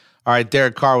touchdowns. All right,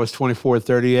 Derek Carr was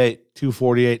 24-38,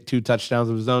 248, 2 touchdowns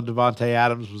of his own. Devontae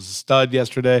Adams was a stud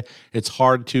yesterday. It's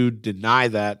hard to deny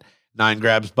that. 9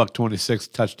 grabs,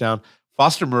 $126, touchdown.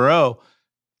 Foster Moreau,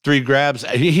 3 grabs.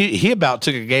 He about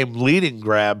took a game-leading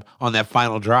grab on that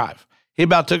final drive. He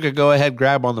about took a go-ahead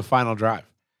grab on the final drive.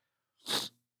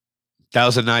 That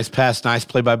was a nice pass, nice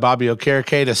play by Bobby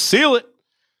Okereke to seal it.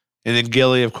 And then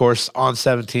Gilly, of course, on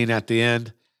 17 at the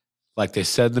end. Like they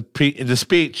said in the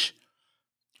speech,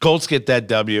 Colts get that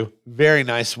W. Very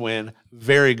nice win.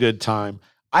 Very good time.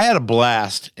 I had a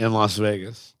blast in Las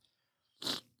Vegas.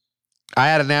 I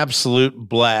had an absolute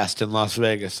blast in Las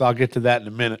Vegas. I'll get to that in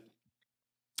a minute.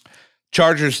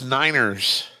 Chargers,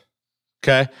 Niners.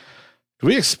 Okay. Do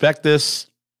we expect this?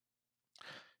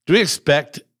 Do we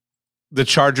expect the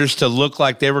Chargers to look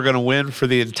like they were going to win for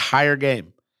the entire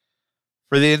game?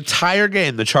 For the entire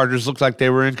game, the Chargers looked like they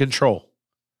were in control.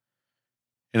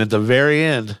 And at the very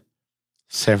end,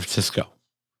 San Francisco.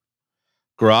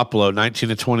 Garoppolo,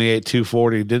 19-28,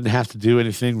 240. Didn't have to do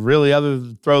anything really other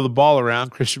than throw the ball around.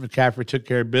 Christian McCaffrey took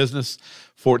care of business.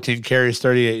 14 carries,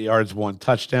 38 yards, 1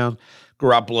 touchdown.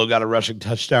 Garoppolo got a rushing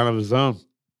touchdown of his own.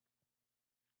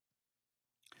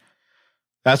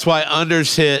 That's why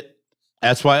unders hit.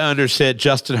 That's why unders hit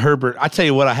Justin Herbert. I tell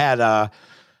you what I had.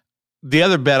 The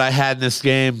other bet I had in this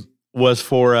game was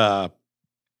for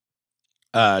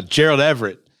Gerald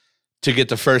Everett to get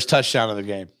the first touchdown of the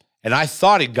game. And I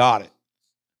thought he got it.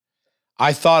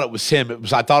 I thought it was him.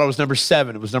 I thought it was number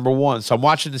 7. It was number 1. So I'm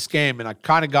watching this game, and I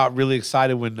kind of got really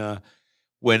excited when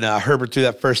Herbert threw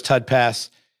that first TUD pass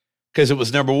because it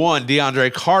was number 1,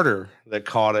 DeAndre Carter, that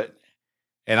caught it.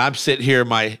 And I'm sitting here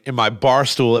in my bar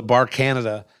stool at Bar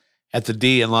Canada at the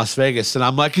D in Las Vegas, and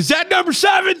I'm like, is that number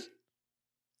 7?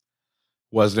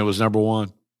 Wasn't. It was number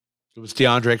 1. It was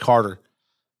DeAndre Carter.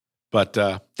 But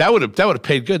that would have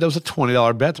paid good. That was a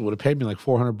 $20 bet that would have paid me like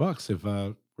 $400 if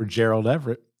for Gerald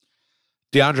Everett.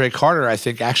 DeAndre Carter, I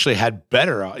think, actually had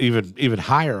better, even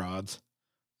higher odds.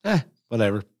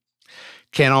 Whatever.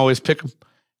 Can't always pick them.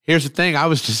 Here's the thing. I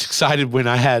was just excited when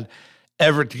I had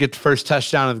Everett to get the first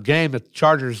touchdown of the game that the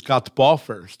Chargers got the ball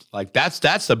first. Like,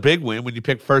 that's a big win when you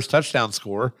pick first touchdown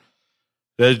scorer.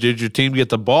 Did your team get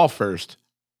the ball first?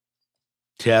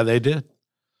 Yeah, they did.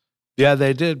 Yeah,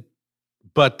 they did.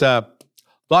 But a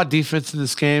lot of defense in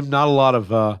this game. Not a lot of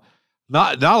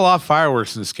not a lot of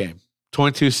fireworks in this game.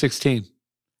 22-16.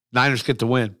 Niners get the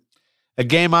win. A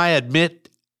game I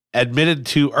admitted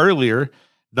to earlier,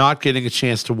 not getting a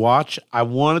chance to watch. I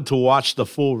wanted to watch the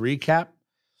full recap.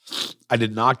 I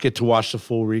did not get to watch the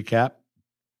full recap.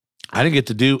 I didn't get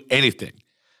to do anything.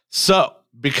 So,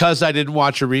 because I didn't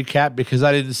watch a recap, because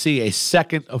I didn't see a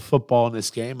second of football in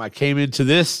this game, I came into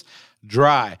this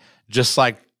dry. Just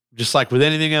like with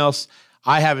anything else,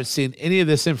 I haven't seen any of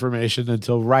this information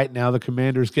until right now. The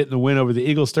Commanders getting the win over the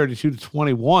Eagles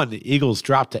 32-21. The Eagles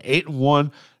dropped to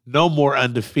 8-1. No more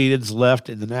undefeateds left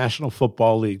in the National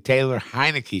Football League. Taylor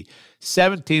Heineke,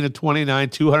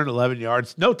 17-29, 211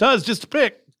 yards. No tuds, just a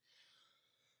pick.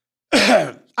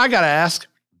 I got to ask.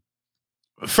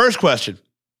 First question.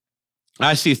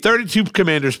 I see 32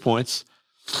 Commanders points.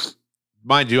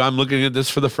 Mind you, I'm looking at this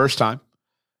for the first time.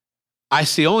 I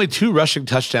see only 2 rushing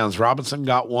touchdowns. Robinson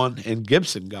got 1 and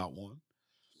Gibson got 1.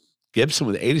 Gibson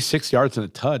with 86 yards and a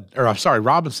tud.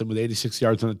 Robinson with 86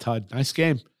 yards and a tud. Nice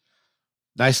game.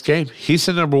 Nice game. He's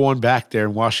the number 1 back there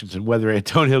in Washington, whether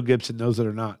Antonio Gibson knows it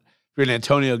or not. If you're an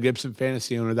Antonio Gibson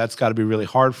fantasy owner, that's got to be really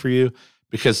hard for you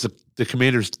because the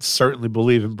Commanders certainly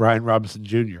believe in Brian Robinson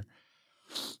Jr.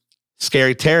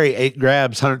 Scary Terry, 8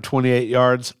 grabs, 128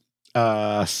 yards.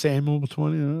 Samuel,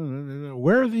 20.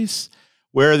 Where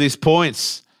are these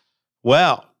points?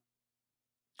 Well,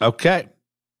 okay.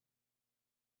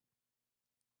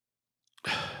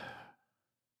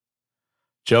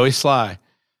 Joey Sly,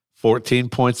 14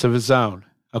 points of his own.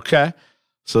 Okay.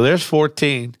 So there's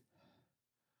 14.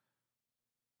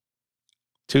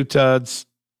 2 tuds.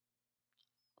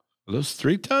 Are those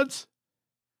 3 tuds?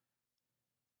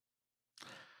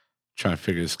 Trying to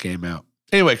figure this game out.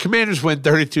 Anyway, Commanders win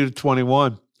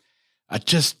 32-21.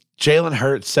 Jalen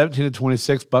Hurts,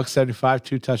 17-26, $175,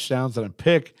 2 touchdowns and a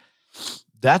pick.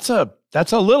 That's a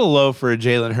little low for a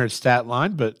Jalen Hurts stat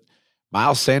line, but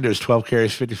Miles Sanders, 12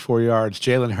 carries, 54 yards.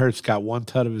 Jalen Hurts got 1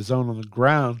 tud of his own on the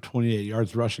ground, 28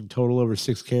 yards rushing total over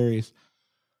 6 carries.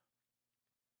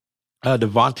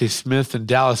 Devontae Smith and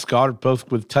Dallas Goedert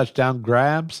both with touchdown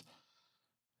grabs.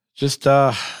 Just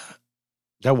that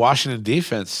Washington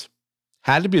defense.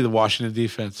 Had to be the Washington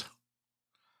defense.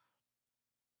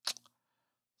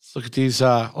 Let's look at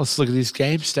these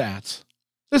game stats.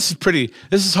 This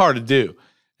is hard to do.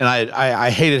 And I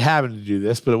hated having to do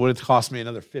this, but it would have cost me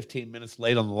another 15 minutes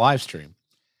late on the live stream.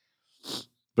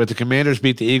 But the Commanders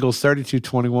beat the Eagles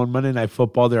 32-21 Monday Night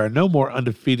Football. There are no more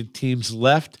undefeated teams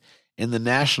left in the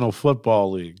National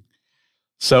Football League.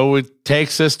 So it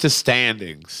takes us to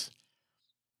standings.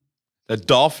 The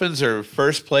Dolphins are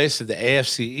first place in the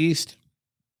AFC East.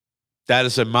 That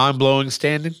is a mind-blowing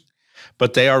standing,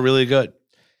 but they are really good.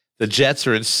 The Jets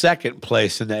are in second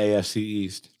place in the AFC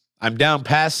East. I'm down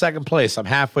past second place. I'm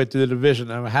halfway through the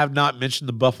division. I have not mentioned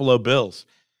the Buffalo Bills.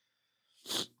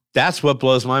 That's what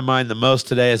blows my mind the most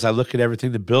today as I look at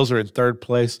everything. The Bills are in third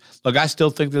place. Look, I still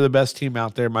think they're the best team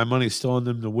out there. My money's still on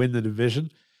them to win the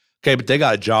division. Okay, but they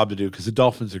got a job to do because the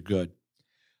Dolphins are good.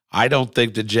 I don't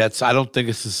think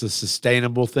it's a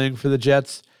sustainable thing for the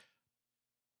Jets.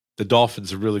 The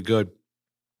Dolphins are really good.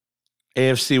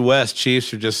 AFC West,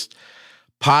 Chiefs are just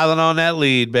piling on that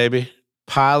lead, baby.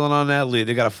 Piling on that lead.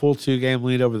 They got a full 2-game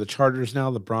lead over the Chargers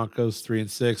now. The Broncos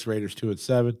 3-6, Raiders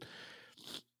 2-7.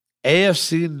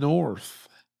 AFC North.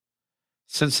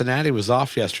 Cincinnati was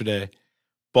off yesterday.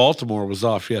 Baltimore was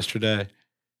off yesterday.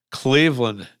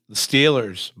 Cleveland, the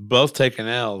Steelers, both taking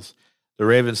L's. The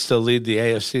Ravens still lead the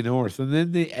AFC North. And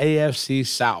then the AFC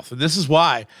South. And this is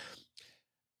why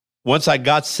once I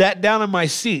got sat down in my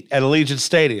seat at Allegiant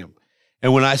Stadium,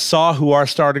 and when I saw who our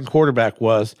starting quarterback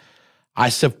was, I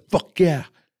said, fuck yeah.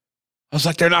 I was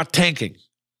like, they're not tanking.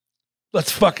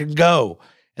 Let's fucking go.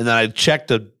 And then I checked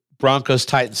the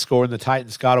Broncos-Titans score, and the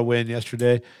Titans got a win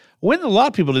yesterday. A win a lot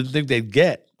of people didn't think they'd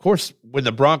get. Of course, when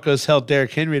the Broncos held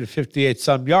Derrick Henry to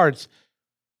 58-some yards,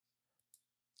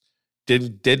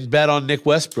 didn't bet on Nick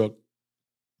Westbrook.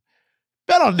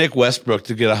 Bet on Nick Westbrook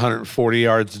to get 140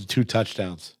 yards and 2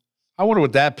 touchdowns. I wonder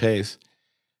what that pays.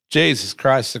 Jesus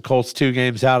Christ, the Colts 2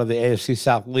 games out of the AFC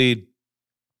South lead.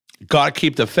 Got to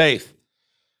keep the faith.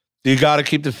 You got to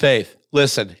keep the faith.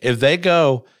 Listen, if they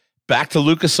go back to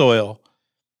Lucas Oil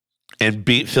and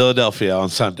beat Philadelphia on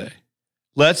Sunday,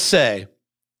 let's say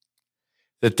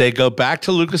that they go back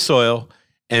to Lucas Oil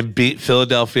and beat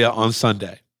Philadelphia on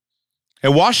Sunday.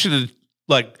 And Washington,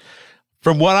 like,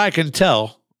 from what I can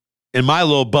tell in my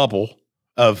little bubble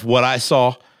of what I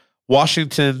saw,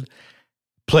 Washington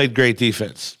played great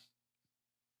defense.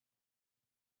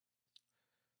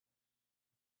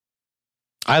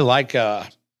 I like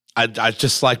I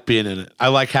just like being in it. I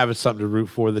like having something to root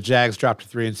for. The Jags dropped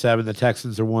to 3-7. The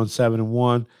Texans are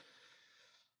 1-7-1.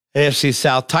 AFC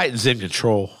South Titans in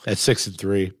control at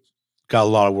 6-3. Got a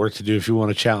lot of work to do if you want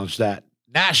to challenge that.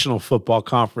 National Football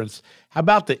Conference. How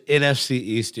about the NFC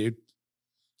East, dude?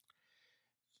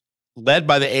 Led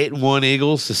by the 8-1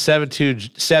 Eagles, the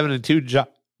 7-2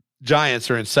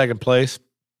 Giants are in second place.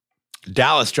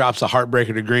 Dallas drops a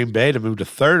heartbreaker to Green Bay to move to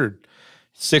third,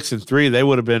 6-3. They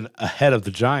would have been ahead of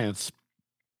the Giants.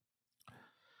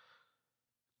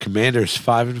 Commanders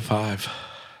 5-5.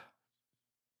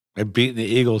 They're beating the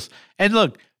Eagles. And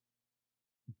look,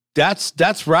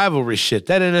 that's rivalry shit.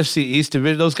 That NFC East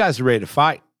division, those guys are ready to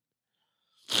fight.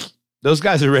 Those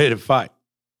guys are ready to fight.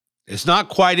 It's not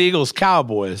quite Eagles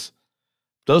Cowboys.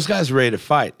 Those guys are ready to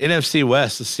fight. NFC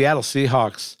West, the Seattle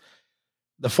Seahawks,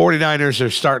 the 49ers are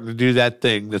starting to do that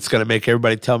thing that's going to make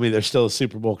everybody tell me they're still a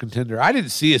Super Bowl contender. I didn't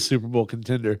see a Super Bowl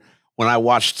contender when I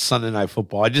watched Sunday Night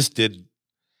Football. I just didn't.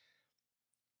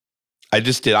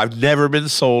 I've never been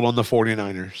sold on the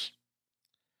 49ers.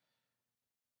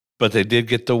 But they did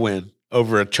get the win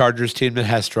over a Chargers team that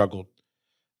has struggled.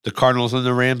 The Cardinals and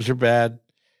the Rams are bad.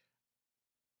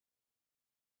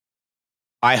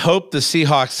 I hope the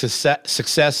Seahawks'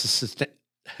 success is sustained.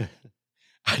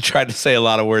 I tried to say a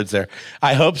lot of words there.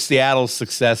 I hope Seattle's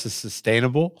success is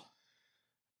sustainable.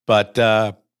 But,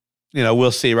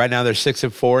 we'll see. Right now they're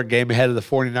 6-4, a game ahead of the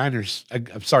 49ers.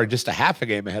 I'm sorry, just a half a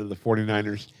game ahead of the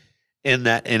 49ers in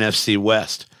that NFC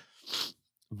West.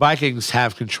 Vikings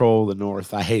have control of the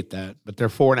North. I hate that. But they're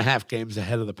 4.5 games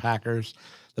ahead of the Packers.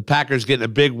 The Packers getting a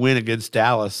big win against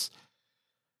Dallas.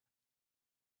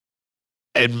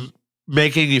 And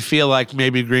making you feel like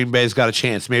maybe Green Bay's got a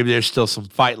chance. Maybe there's still some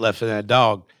fight left in that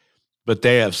dog. But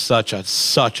they have such a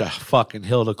fucking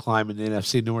hill to climb in the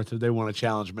NFC North if they want to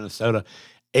challenge Minnesota.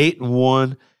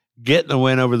 8-1, getting the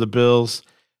win over the Bills.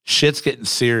 Shit's getting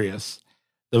serious.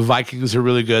 The Vikings are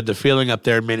really good. The feeling up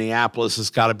there in Minneapolis has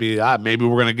got to be, maybe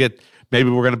we're going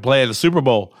to play in the Super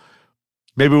Bowl.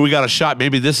 Maybe we got a shot.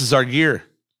 Maybe this is our year.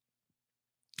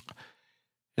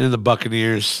 And then the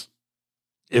Buccaneers,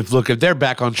 if they're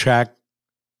back on track,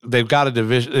 they've got a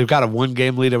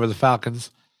 1-game lead over the Falcons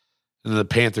and the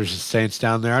Panthers and Saints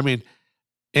down there. I mean,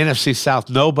 NFC South,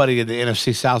 nobody in the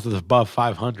NFC South is above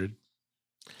 500.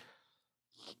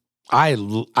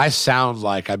 I sound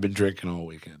like I've been drinking all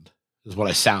weekend. Is what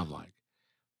I sound like.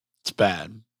 It's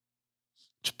bad.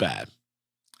 It's bad.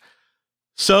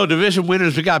 So division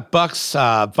winners, we got Bucks,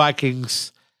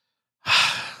 Vikings.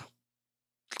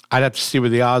 I'd have to see what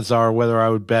the odds are, whether I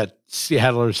would bet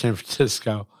Seattle or San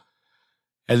Francisco.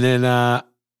 And then I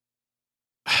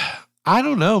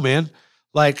don't know, man.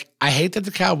 Like, I hate that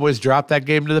the Cowboys dropped that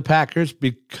game to the Packers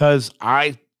because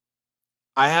I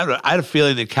had a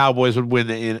feeling the Cowboys would win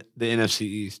the NFC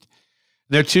East.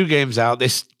 They're 2 games out.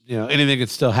 Anything can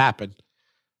still happen.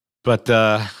 But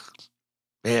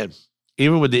man,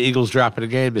 even with the Eagles dropping a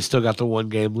game, they still got the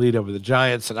 1-game lead over the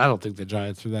Giants, and I don't think the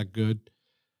Giants are that good.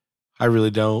 I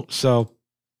really don't. So,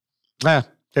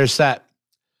 there's that.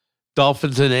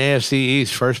 Dolphins in the AFC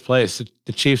East, first place.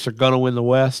 The Chiefs are going to win the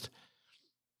West.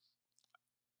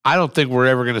 I don't think we're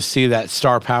ever going to see that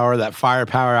star power, that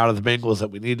firepower out of the Bengals that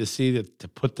we need to see to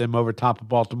put them over top of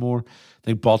Baltimore. I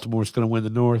think Baltimore's going to win the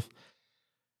North.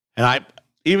 And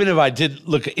even if I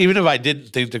didn't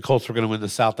think the Colts were going to win the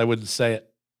South, I wouldn't say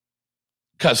it.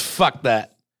 Because fuck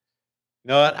that. You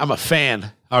know what? I'm a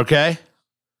fan, okay?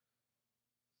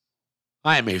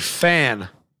 I am a fan.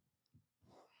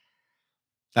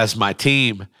 That's my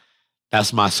team.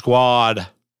 That's my squad.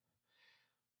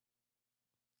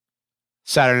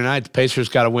 Saturday night, the Pacers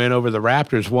got a win over the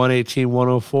Raptors,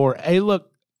 118-104. Hey,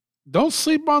 look, don't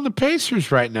sleep on the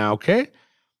Pacers right now, okay?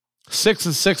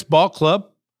 6-6 ball club.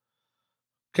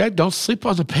 Okay, don't sleep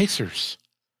on the Pacers.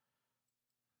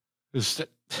 Anything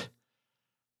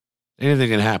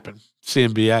can happen.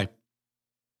 CNBA.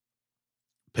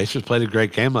 Pacers played a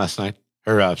great game last night,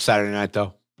 or Saturday night,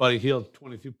 though. Buddy Hield,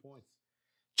 22 points.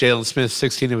 Jalen Smith,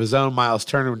 16 of his own. Miles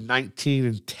Turner, 19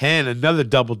 and 10. Another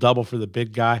double-double for the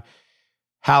big guy.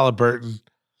 Halliburton,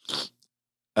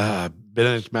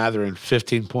 Benedict Mathurin,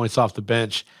 15 points off the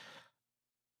bench.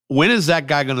 When is that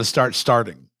guy going to start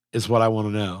starting is what I want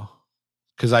to know.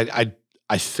 Because I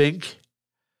think,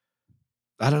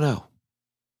 I don't know.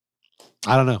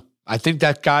 I think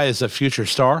that guy is a future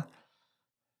star.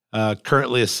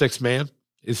 Currently a 6th man.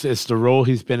 It's the role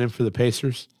he's been in for the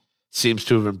Pacers. Seems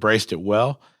to have embraced it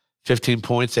well. 15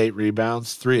 points, 8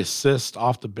 rebounds, 3 assists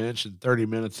off the bench in 30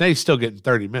 minutes. Now, he's still getting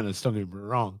 30 minutes, don't get me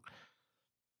wrong.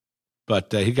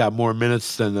 But he got more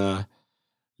minutes than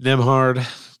Nembhard,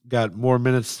 got more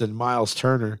minutes than Miles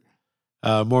Turner.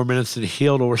 more minutes than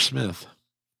Heald or Smith.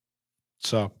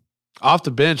 So off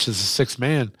the bench is a sixth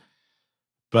man,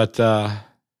 but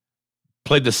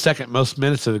played the second most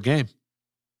minutes of the game.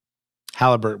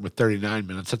 Halliburton with 39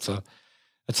 minutes.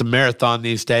 That's a marathon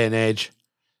these day and age.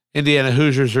 Indiana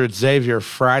Hoosiers are at Xavier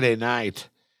Friday night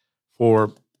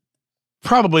for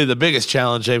probably the biggest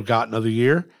challenge they've gotten of the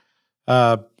year.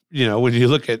 When you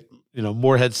look at,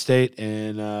 Morehead State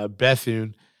and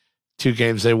Bethune, two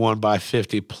games they won by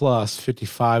 50 plus,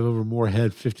 55 over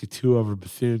Morehead, 52 over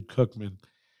Bethune-Cookman.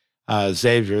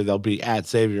 Xavier, they'll be at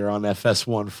Xavier on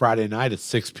FS1 Friday night at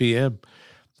 6 p.m.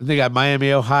 Then they got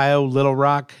Miami, Ohio, Little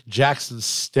Rock, Jackson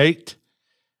State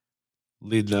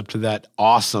leading up to that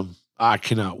awesome. I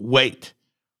cannot wait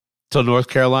till North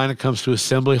Carolina comes to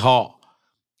Assembly Hall.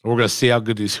 We're going to see how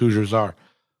good these Hoosiers are.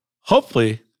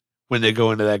 Hopefully, when they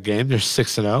go into that game, they're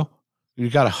 6-0. You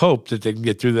got to hope that they can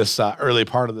get through this early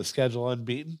part of the schedule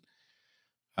unbeaten.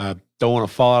 Don't want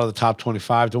to fall out of the top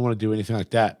 25. Don't want to do anything like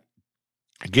that.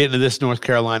 Get into this North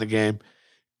Carolina game.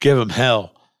 Give them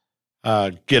hell.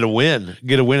 Get a win.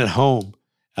 Get a win at home.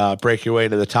 Break your way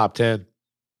into the top 10.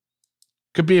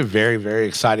 Could be a very, very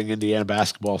exciting Indiana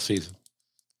basketball season.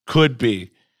 Could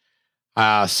be.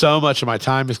 So much of my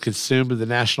time is consumed with the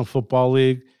National Football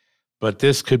League, but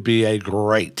this could be a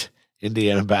great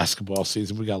Indiana basketball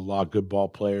season. We got a lot of good ball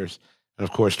players. And,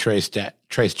 of course, Trace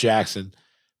Jackson,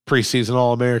 preseason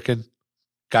All-American,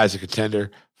 guy's a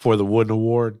contender for the Wooden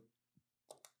Award.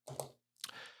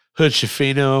 Hood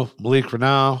Schifino, Malik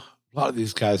Renau, a lot of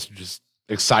these guys are just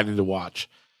exciting to watch.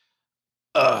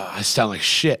 I sound like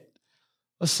shit.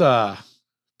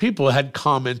 People had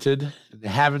commented, and they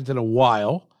haven't in a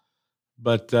while,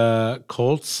 but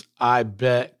Colts, I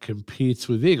bet, competes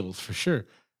with Eagles for sure.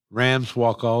 Rams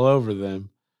walk all over them.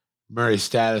 Murray's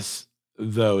status,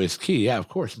 though, is key. Yeah, of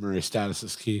course, Murray's status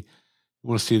is key. You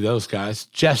want to see those guys.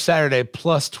 Jeff Saturday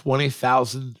plus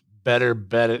 20,000 better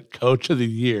bet it coach of the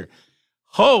year.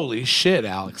 Holy shit,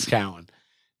 Alex Cowan.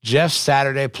 Jeff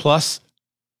Saturday plus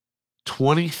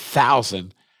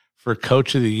 20,000 for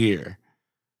coach of the year.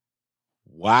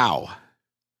 Wow.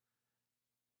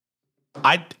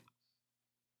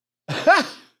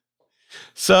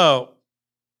 So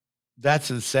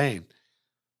that's insane.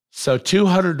 So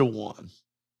 200-1.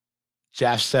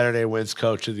 Jeff Saturday wins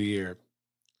coach of the year.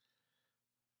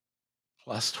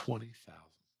 Plus 20,000.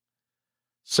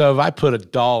 So if I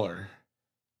put $1,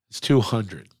 it's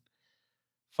 200.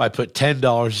 If I put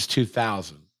 $10, it's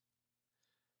 2,000. If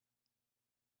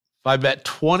I bet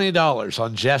 $20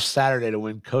 on Jeff Saturday to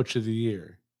win coach of the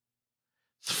year,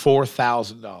 it's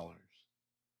 $4,000.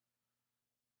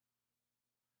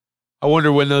 I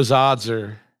wonder when those odds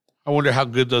are. I wonder how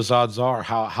good those odds are.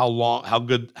 How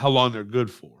long they're good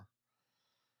for.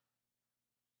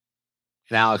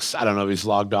 And Alex, I don't know if he's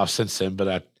logged off since then,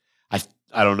 but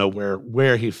I don't know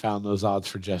where he found those odds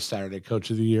for Jeff Saturday,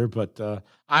 coach of the year. But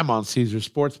I'm on Caesars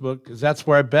Sportsbook because that's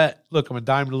where I bet. Look, I'm a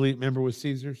Diamond Elite member with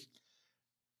Caesars.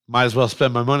 Might as well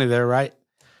spend my money there, right?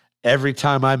 Every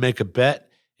time I make a bet,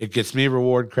 it gets me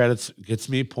reward credits, it gets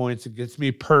me points, it gets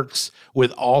me perks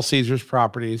with all Caesars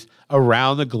properties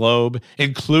around the globe,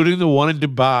 including the one in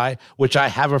Dubai, which I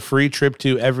have a free trip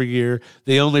to every year.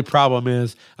 The only problem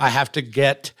is I have to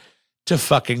get to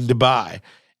fucking Dubai.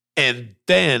 And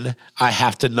then I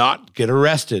have to not get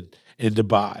arrested in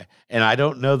Dubai. And I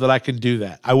don't know that I can do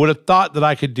that. I would have thought that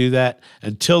I could do that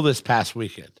until this past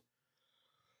weekend.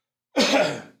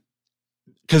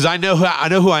 Because I know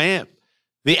who I am.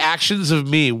 The actions of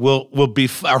me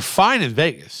are fine in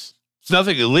Vegas. It's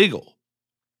nothing illegal.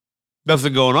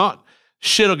 Nothing going on.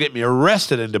 Shit'll get me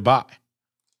arrested in Dubai.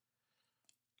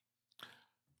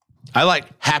 I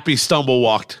happy stumble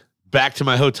walked back to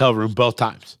my hotel room both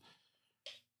times.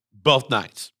 Both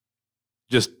nights.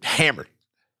 Just hammered.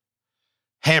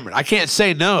 I can't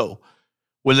say no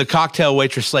when the cocktail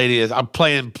waitress lady is, I'm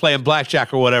playing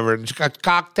blackjack or whatever, and she got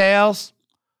cocktails.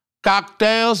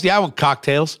 Cocktails? Yeah, I want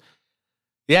cocktails.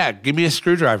 Yeah, give me a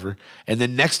screwdriver. And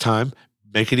then next time,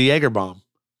 make it a Jaeger bomb.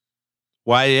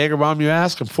 Why a Jaeger bomb, you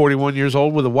ask? I'm 41 years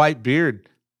old with a white beard.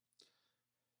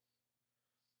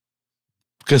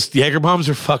 Because Jaeger bombs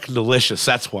are fucking delicious.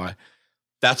 That's why.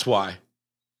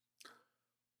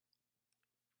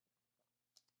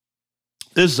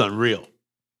 This is unreal.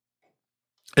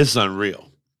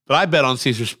 But I bet on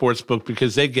Caesar Sportsbook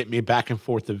because they get me back and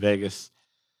forth to Vegas.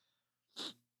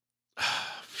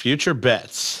 Future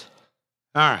bets.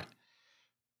 All right.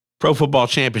 Pro Football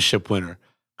Championship winner,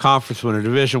 conference winner,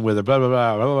 division winner, blah, blah,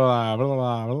 blah, blah, blah, blah,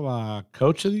 blah, blah, blah.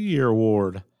 Coach of the Year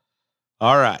award.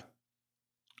 All right.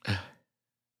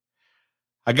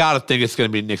 I got to think it's going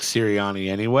to be Nick Sirianni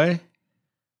anyway.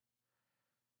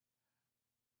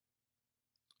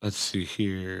 Let's see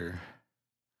here.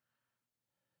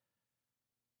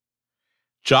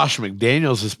 Josh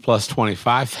McDaniels is plus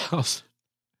 25,000.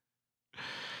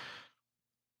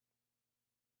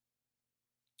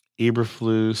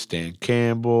 Eberflus, Stan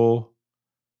Campbell.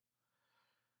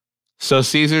 So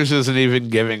Caesars isn't even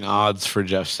giving odds for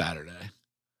Jeff Saturday.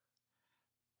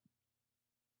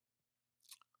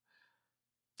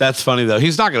 That's funny, though.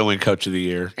 He's not going to win Coach of the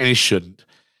Year, and he shouldn't.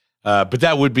 But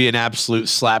that would be an absolute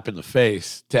slap in the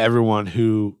face to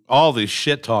everyone all these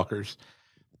shit talkers.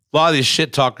 A lot of these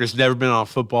shit talkers never been on a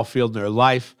football field in their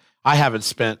life. I haven't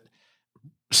spent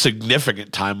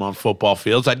significant time on football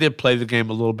fields. I did play the game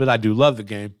a little bit. I do love the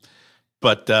game.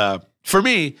 But for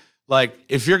me, like,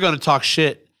 if you're going to talk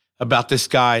shit about this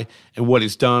guy and what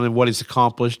he's done and what he's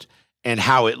accomplished and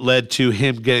how it led to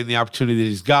him getting the opportunity that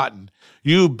he's gotten,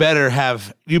 you better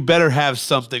have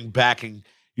something backing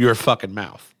your fucking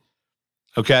mouth.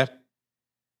 Okay?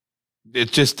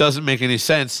 It just doesn't make any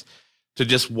sense to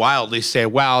just wildly say,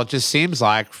 well, it just seems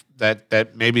like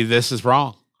that maybe this is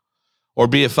wrong. Or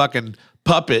be a fucking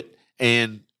puppet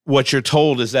and what you're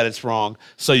told is that it's wrong,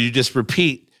 so you just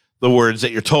repeat the words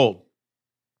that you're told.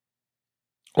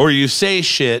 Or you say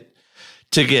shit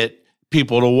to get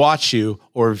people to watch you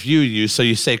or view you, so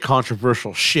you say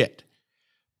controversial shit.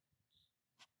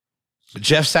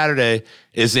 Jeff Saturday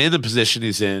is in the position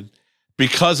he's in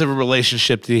because of a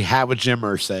relationship that he had with Jim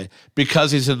Irsay,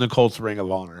 because he's in the Colts Ring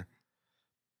of Honor.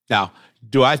 Now,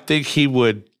 do I think he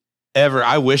would ever?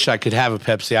 I wish I could have a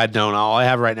Pepsi. I don't. All I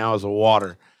have right now is a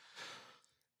water.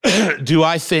 Do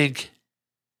I think,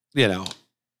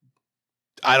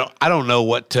 I don't know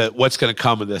what's going to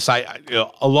come of this. A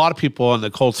lot of people on the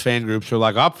Colts fan groups are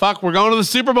like, oh, fuck, we're going to the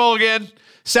Super Bowl again,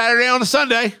 Saturday on a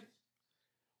Sunday,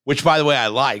 which, by the way, I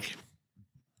like.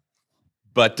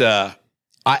 But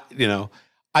I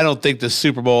don't think the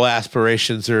Super Bowl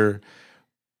aspirations are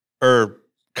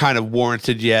kind of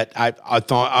warranted yet. I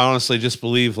honestly just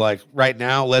believe, like, right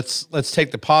now, let's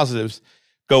take the positives,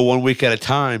 go 1 week at a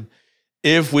time.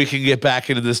 If we can get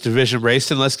back into this division race,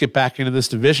 then let's get back into this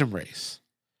division race.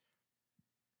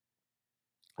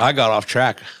 I got off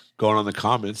track going on the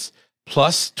comments.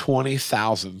 Plus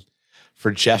 20,000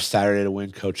 for Jeff Saturday to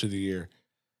win Coach of the Year.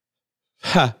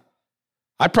 I'd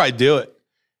probably do it.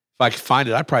 If I could find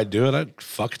it, I'd probably do it.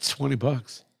 It's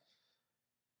 $20.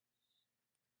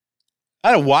 I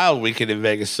had a wild weekend in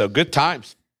Vegas, so good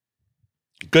times.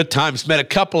 Good times. Met a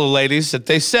couple of ladies that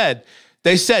they said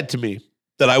to me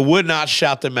that I would not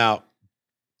shout them out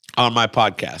on my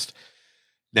podcast.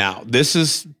 Now, this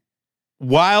is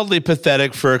wildly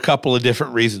pathetic for a couple of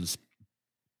different reasons.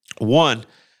 One,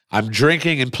 I'm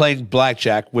drinking and playing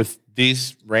blackjack with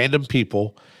these random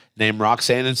people named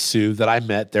Roxanne and Sue that I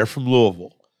met. They're from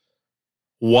Louisville.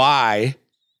 Why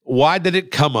did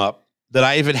it come up that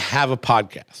I even have a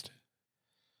podcast?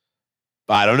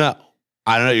 I don't know.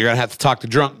 You're going to have to talk to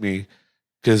drunk me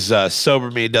because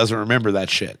sober me doesn't remember that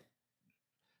shit.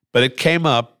 But it came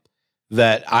up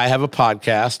that I have a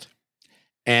podcast,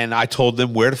 and I told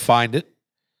them where to find it,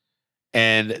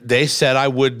 and they said I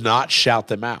would not shout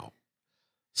them out.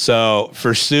 So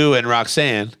for Sue and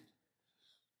Roxanne,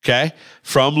 okay,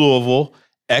 from Louisville,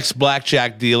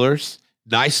 ex-blackjack dealers,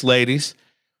 nice ladies,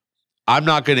 I'm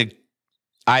not going to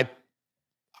I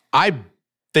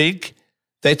think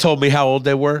they told me how old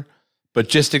they were, but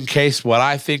just in case what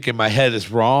I think in my head is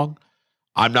wrong,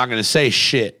 I'm not going to say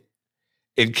shit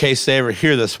in case they ever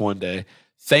hear this one day.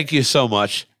 Thank you so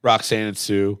much, Roxanne and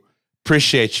Sue.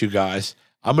 Appreciate you guys.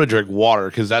 I'm going to drink water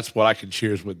because that's what I can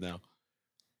cheers with now.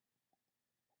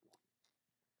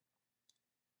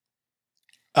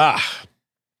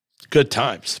 Good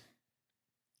times.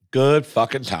 Good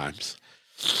fucking times.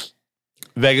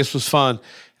 Vegas was fun.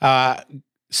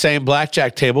 Same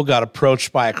blackjack table, got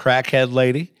approached by a crackhead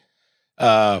lady.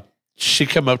 She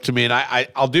came up to me, and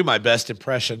I'll do my best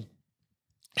impression.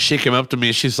 She came up to me,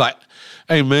 and she's like,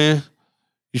 hey, man,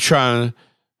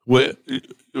 what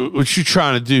you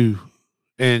trying to do?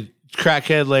 And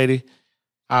crackhead lady,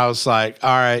 I was like, all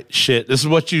right, shit. This is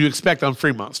what you expect on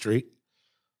Fremont Street.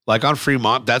 Like on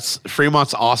Fremont,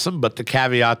 Fremont's awesome, but the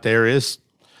caveat there is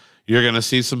you're gonna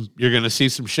see some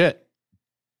shit.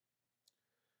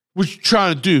 What you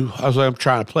trying to do? I was like, I'm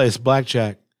trying to play this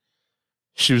blackjack.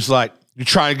 She was like, you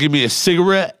trying to give me a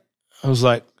cigarette? I was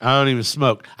like, I don't even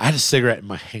smoke. I had a cigarette in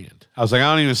my hand. I was like,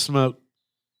 I don't even smoke.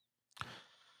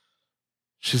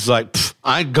 She's like,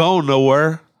 I ain't going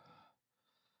nowhere.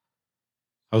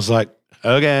 I was like,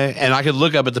 okay. And I could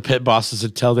look up at the pit bosses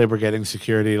and tell they were getting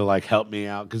security to like help me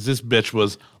out because this bitch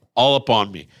was all up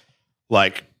on me.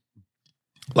 Like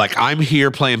I'm here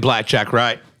playing blackjack,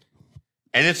 right?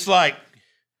 And it's like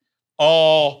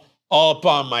all all up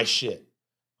on my shit.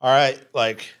 All right,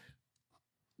 like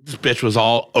this bitch was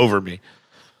all over me.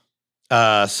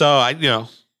 So I,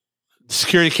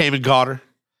 security came and got her.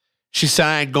 She said,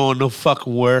 I ain't going no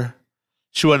fucking where.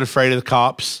 She wasn't afraid of the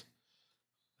cops.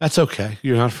 That's okay.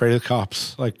 You're not afraid of the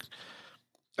cops. Like,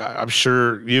 I'm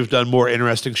sure you've done more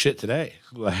interesting shit today.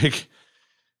 Like,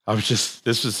 this is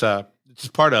just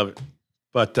part of it.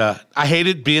 But I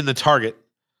hated being the target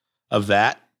of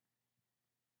that.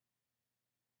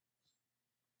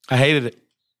 I hated it.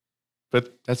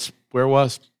 But that's where it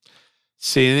was.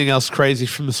 See anything else crazy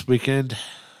from this weekend?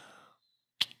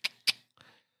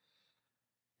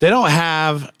 They don't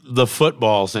have the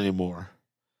footballs anymore.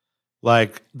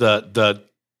 Like the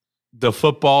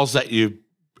footballs that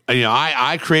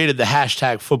I created the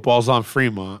hashtag footballs on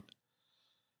Fremont.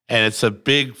 And it's a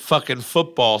big fucking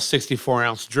football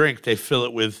 64-ounce drink. They fill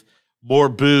it with more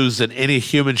booze than any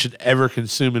human should ever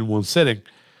consume in one sitting.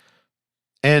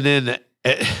 And then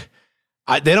they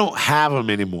don't have them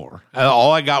anymore.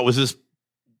 All I got was this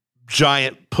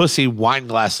giant pussy wine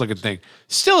glass looking thing.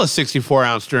 Still a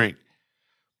 64-ounce drink,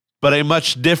 but a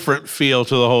much different feel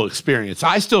to the whole experience.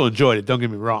 I still enjoyed it. Don't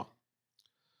get me wrong.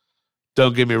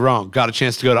 Got a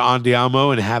chance to go to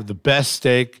Andiamo and have the best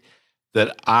steak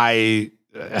that I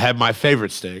had. My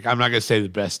favorite steak. I'm not going to say the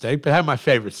best steak, but have my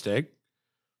favorite steak.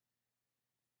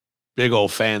 Big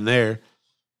old fan there.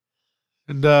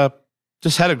 And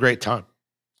just had a great time.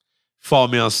 Follow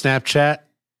me on Snapchat.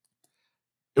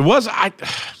 It was, I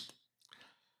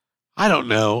don't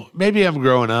know. Maybe I'm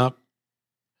growing up.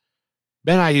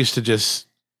 Man, I used to just,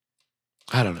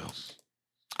 I don't know.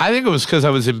 I think it was because I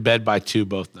was in bed by 2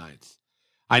 both nights.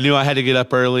 I knew I had to get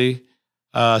up early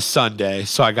Sunday,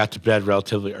 so I got to bed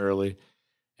relatively early.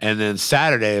 And then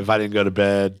Saturday, if I didn't go to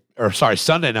bed,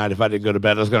 Sunday night, if I didn't go to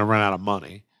bed, I was going to run out of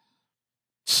money.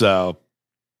 So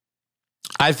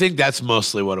I think that's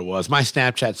mostly what it was. My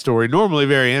Snapchat story, normally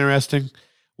very interesting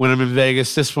when I'm in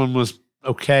Vegas. This one was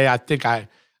okay. I think I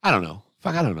don't know.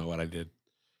 Fuck, I don't know what I did.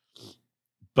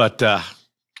 But,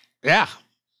 yeah,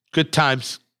 good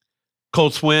times.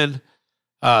 Colts win.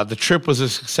 The trip was a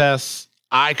success.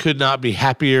 I could not be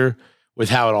happier with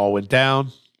how it all went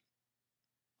down.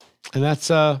 And that's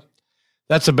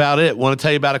about it. Want to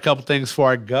tell you about a couple things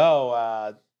before I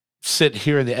go. Sitting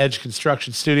here in the Edge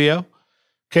Construction Studio.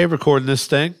 Okay, recording this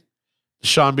thing. The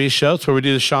Sean B Show. It's where we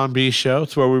do the Sean B Show.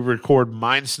 It's where we record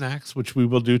Mind Snacks, which we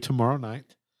will do tomorrow night.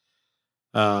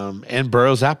 And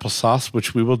Burroughs Applesauce,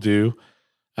 which we will do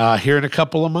here in a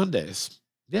couple of Mondays.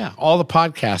 Yeah, all the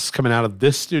podcasts coming out of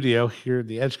this studio here in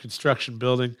the Edge Construction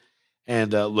Building.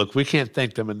 And look, we can't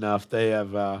thank them enough. They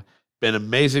have been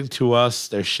amazing to us.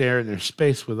 They're sharing their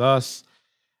space with us.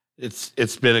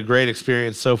 It's been a great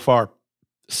experience so far.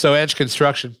 So Edge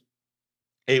Construction,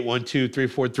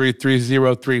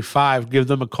 812-343-3035. Give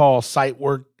them a call. Site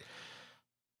work,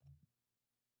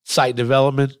 site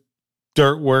development,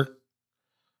 dirt work.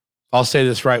 I'll say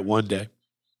this right one day.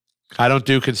 I don't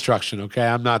do construction, okay?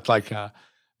 I'm not like,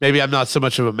 maybe I'm not so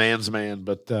much of a man's man,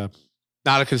 but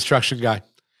not a construction guy.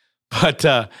 But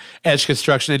Edge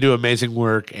Construction, they do amazing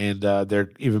work, and they're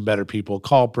even better people.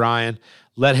 Call Brian.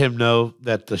 Let him know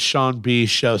that the Sean B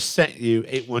Show sent you,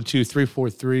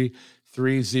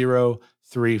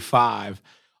 812-343-3035.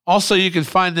 Also, you can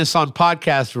find this on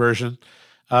podcast version,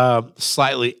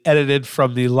 slightly edited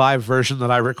from the live version that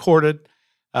I recorded.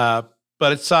 But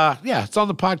it's it's on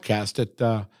the podcast at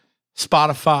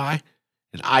Spotify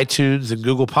and iTunes and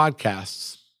Google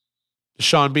Podcasts. The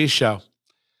Sean B Show.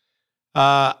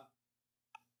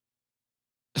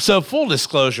 So full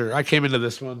disclosure, I came into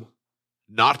this one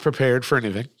not prepared for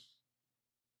anything.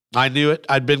 I knew it.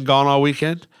 I'd been gone all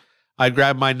weekend. I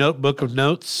grabbed my notebook of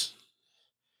notes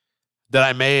that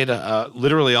I made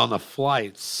literally on the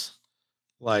flights,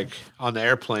 like on the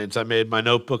airplanes. I made my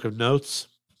notebook of notes,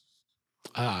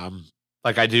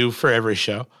 like I do for every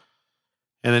show.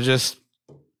 And this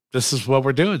is what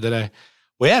we're doing today.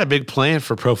 We had a big plan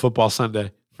for Pro Football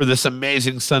Sunday, for this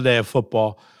amazing Sunday of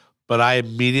football. But I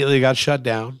immediately got shut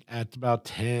down at about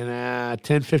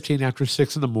 10:15 after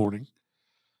 6 in the morning.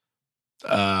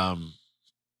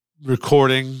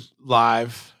 Recording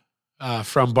live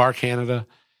from Bar Canada.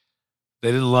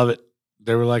 They didn't love it.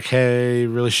 They were like, hey, you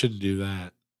really shouldn't do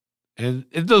that. And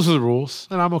those are the rules,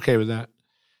 and I'm okay with that.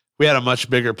 We had a much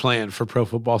bigger plan for Pro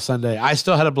Football Sunday. I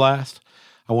still had a blast.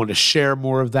 I wanted to share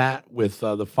more of that with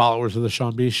the followers of the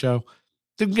Sean B Show.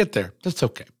 Didn't get there. That's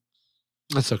okay.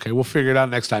 That's okay. We'll figure it out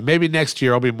next time. Maybe next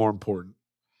year I'll be more important.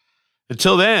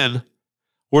 Until then,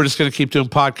 we're just going to keep doing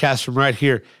podcasts from right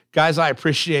here. Guys, I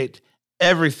appreciate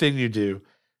everything you do.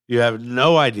 You have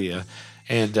no idea.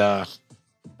 And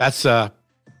that's my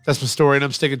story, and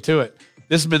I'm sticking to it.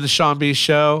 This has been the Sean B.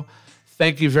 Show.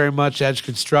 Thank you very much, Edge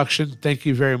Construction. Thank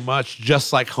you very much,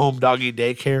 Just Like Home Doggy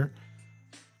Daycare.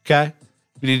 Okay?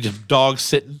 If you need some dog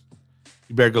sitting,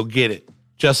 you better go get it.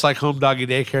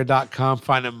 JustLikeHomeDoggyDaycare.com.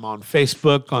 Find them on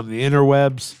Facebook, on the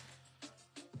interwebs.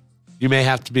 You may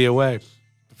have to be away.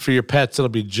 For your pets, it'll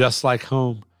be just like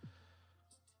home.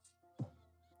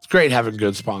 It's great having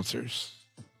good sponsors.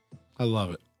 I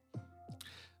love it.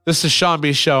 This is Sean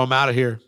B. Show. I'm out of here.